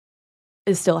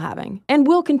is still having and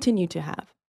will continue to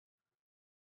have.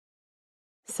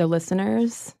 So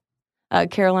listeners,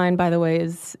 Caroline, by the way,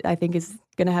 I think is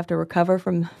going to have to recover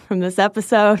from this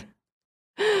episode.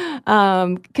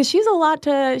 Because she's a lot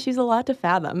to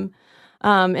fathom,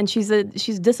 and she's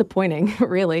disappointing,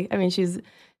 really. I mean, she's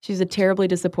a terribly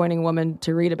disappointing woman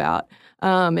to read about.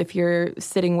 If you're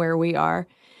sitting where we are,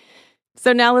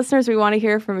 so now, listeners, we want to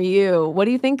hear from you. What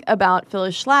do you think about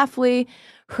Phyllis Schlafly,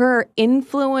 her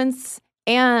influence,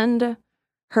 and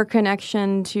her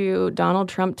connection to Donald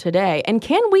Trump today? And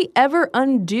can we ever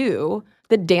undo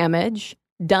the damage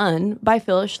done by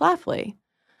Phyllis Schlafly?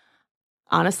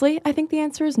 Honestly, I think the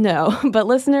answer is no. But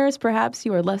listeners, perhaps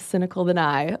you are less cynical than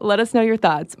I. Let us know your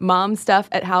thoughts.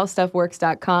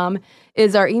 momstuff@howstuffworks.com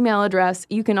is our email address.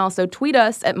 You can also tweet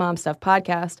us at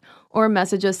momstuffpodcast or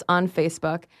message us on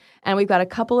Facebook. And we've got a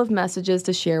couple of messages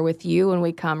to share with you when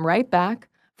we come right back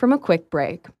from a quick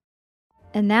break.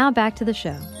 And now back to the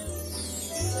show.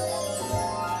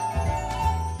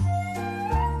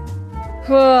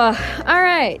 All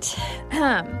right.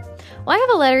 Well, I have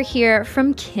a letter here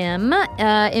from Kim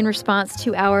in response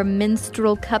to our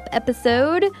menstrual cup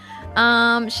episode.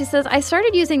 She says, I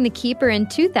started using the Keeper in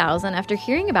 2000 after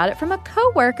hearing about it from a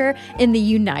coworker in the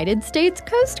United States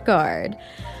Coast Guard.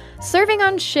 Serving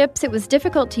on ships, it was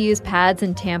difficult to use pads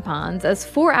and tampons, as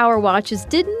 4-hour watches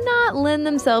did not lend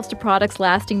themselves to products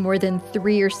lasting more than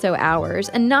 3 or so hours,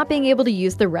 and not being able to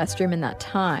use the restroom in that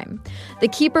time. The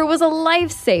Keeper was a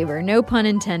lifesaver, no pun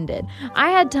intended. I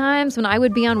had times when I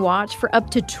would be on watch for up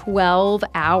to 12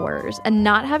 hours, and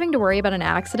not having to worry about an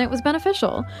accident was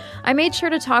beneficial. I made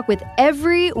sure to talk with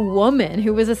every woman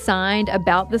who was assigned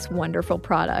about this wonderful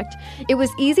product. It was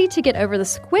easy to get over the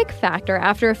squick factor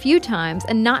after a few times,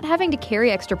 and not having to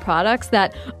carry extra products.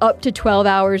 That up to 12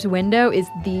 hours window is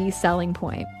the selling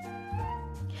point.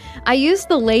 I used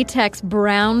the latex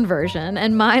brown version,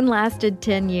 and mine lasted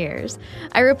 10 years.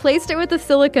 I replaced it with the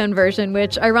silicone version,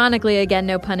 which, ironically, again,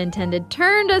 no pun intended,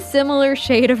 turned a similar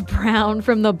shade of brown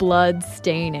from the blood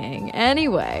staining.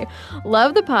 Anyway,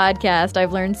 love the podcast.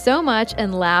 I've learned so much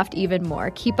and laughed even more.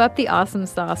 Keep up the awesome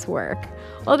sauce work.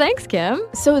 Well, thanks, Kim.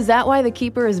 So is that why the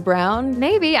Keeper is brown?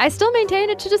 Maybe. I still maintain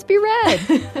it should just be red.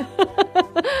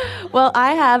 Well,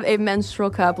 I have a menstrual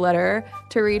cup letter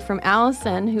to read from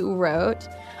Allison, who wrote,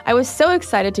 I was so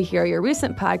excited to hear your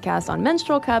recent podcast on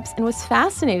menstrual cups and was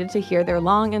fascinated to hear their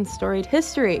long and storied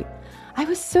history. I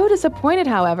was so disappointed,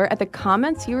 however, at the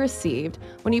comments you received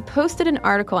when you posted an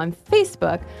article on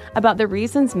Facebook about the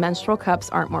reasons menstrual cups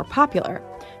aren't more popular.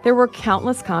 There were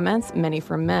countless comments, many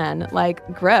from men, like,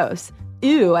 gross,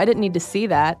 ew, I didn't need to see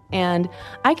that, and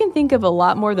I can think of a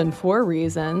lot more than 4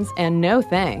 reasons, and no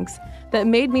thanks, that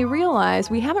made me realize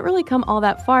we haven't really come all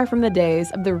that far from the days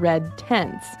of the red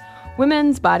tents.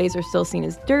 Women's bodies are still seen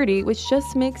as dirty, which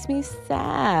just makes me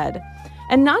sad.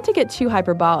 And not to get too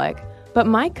hyperbolic, but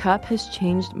my cup has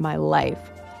changed my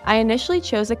life. I initially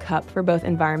chose a cup for both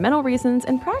environmental reasons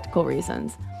and practical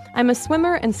reasons. I'm a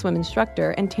swimmer and swim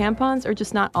instructor, and tampons are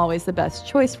just not always the best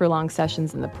choice for long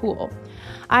sessions in the pool.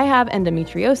 I have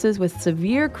endometriosis with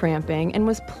severe cramping and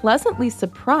was pleasantly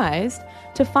surprised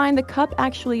to find the cup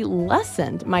actually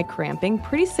lessened my cramping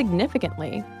pretty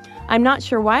significantly. I'm not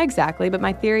sure why exactly, but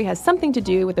my theory has something to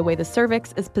do with the way the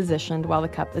cervix is positioned while the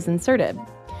cup is inserted.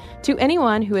 To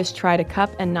anyone who has tried a cup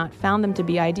and not found them to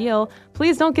be ideal,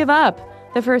 please don't give up.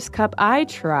 The first cup I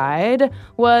tried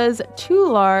was too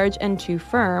large and too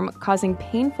firm, causing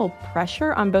painful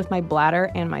pressure on both my bladder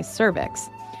and my cervix.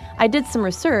 I did some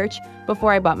research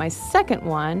before I bought my second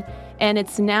one, and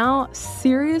it's now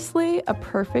seriously a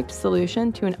perfect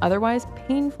solution to an otherwise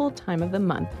painful time of the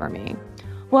month for me.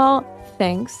 Well,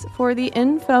 thanks for the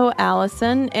info,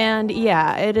 Allison. And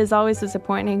yeah, it is always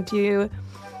disappointing to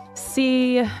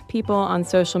see people on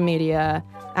social media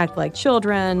act like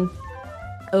children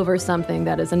over something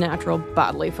that is a natural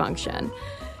bodily function.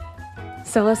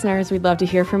 So listeners, we'd love to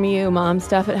hear from you.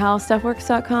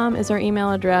 momstuff@howstuffworks.com is our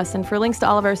email address. And for links to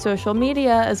all of our social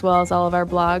media, as well as all of our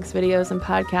blogs, videos, and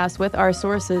podcasts with our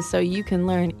sources so you can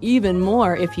learn even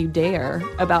more, if you dare,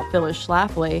 about Phyllis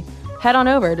Schlafly, head on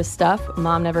over to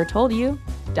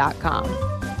stuffmomnevertoldyou.com.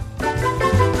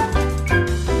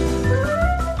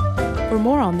 For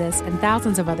more on this and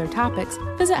thousands of other topics,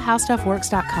 visit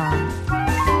howstuffworks.com.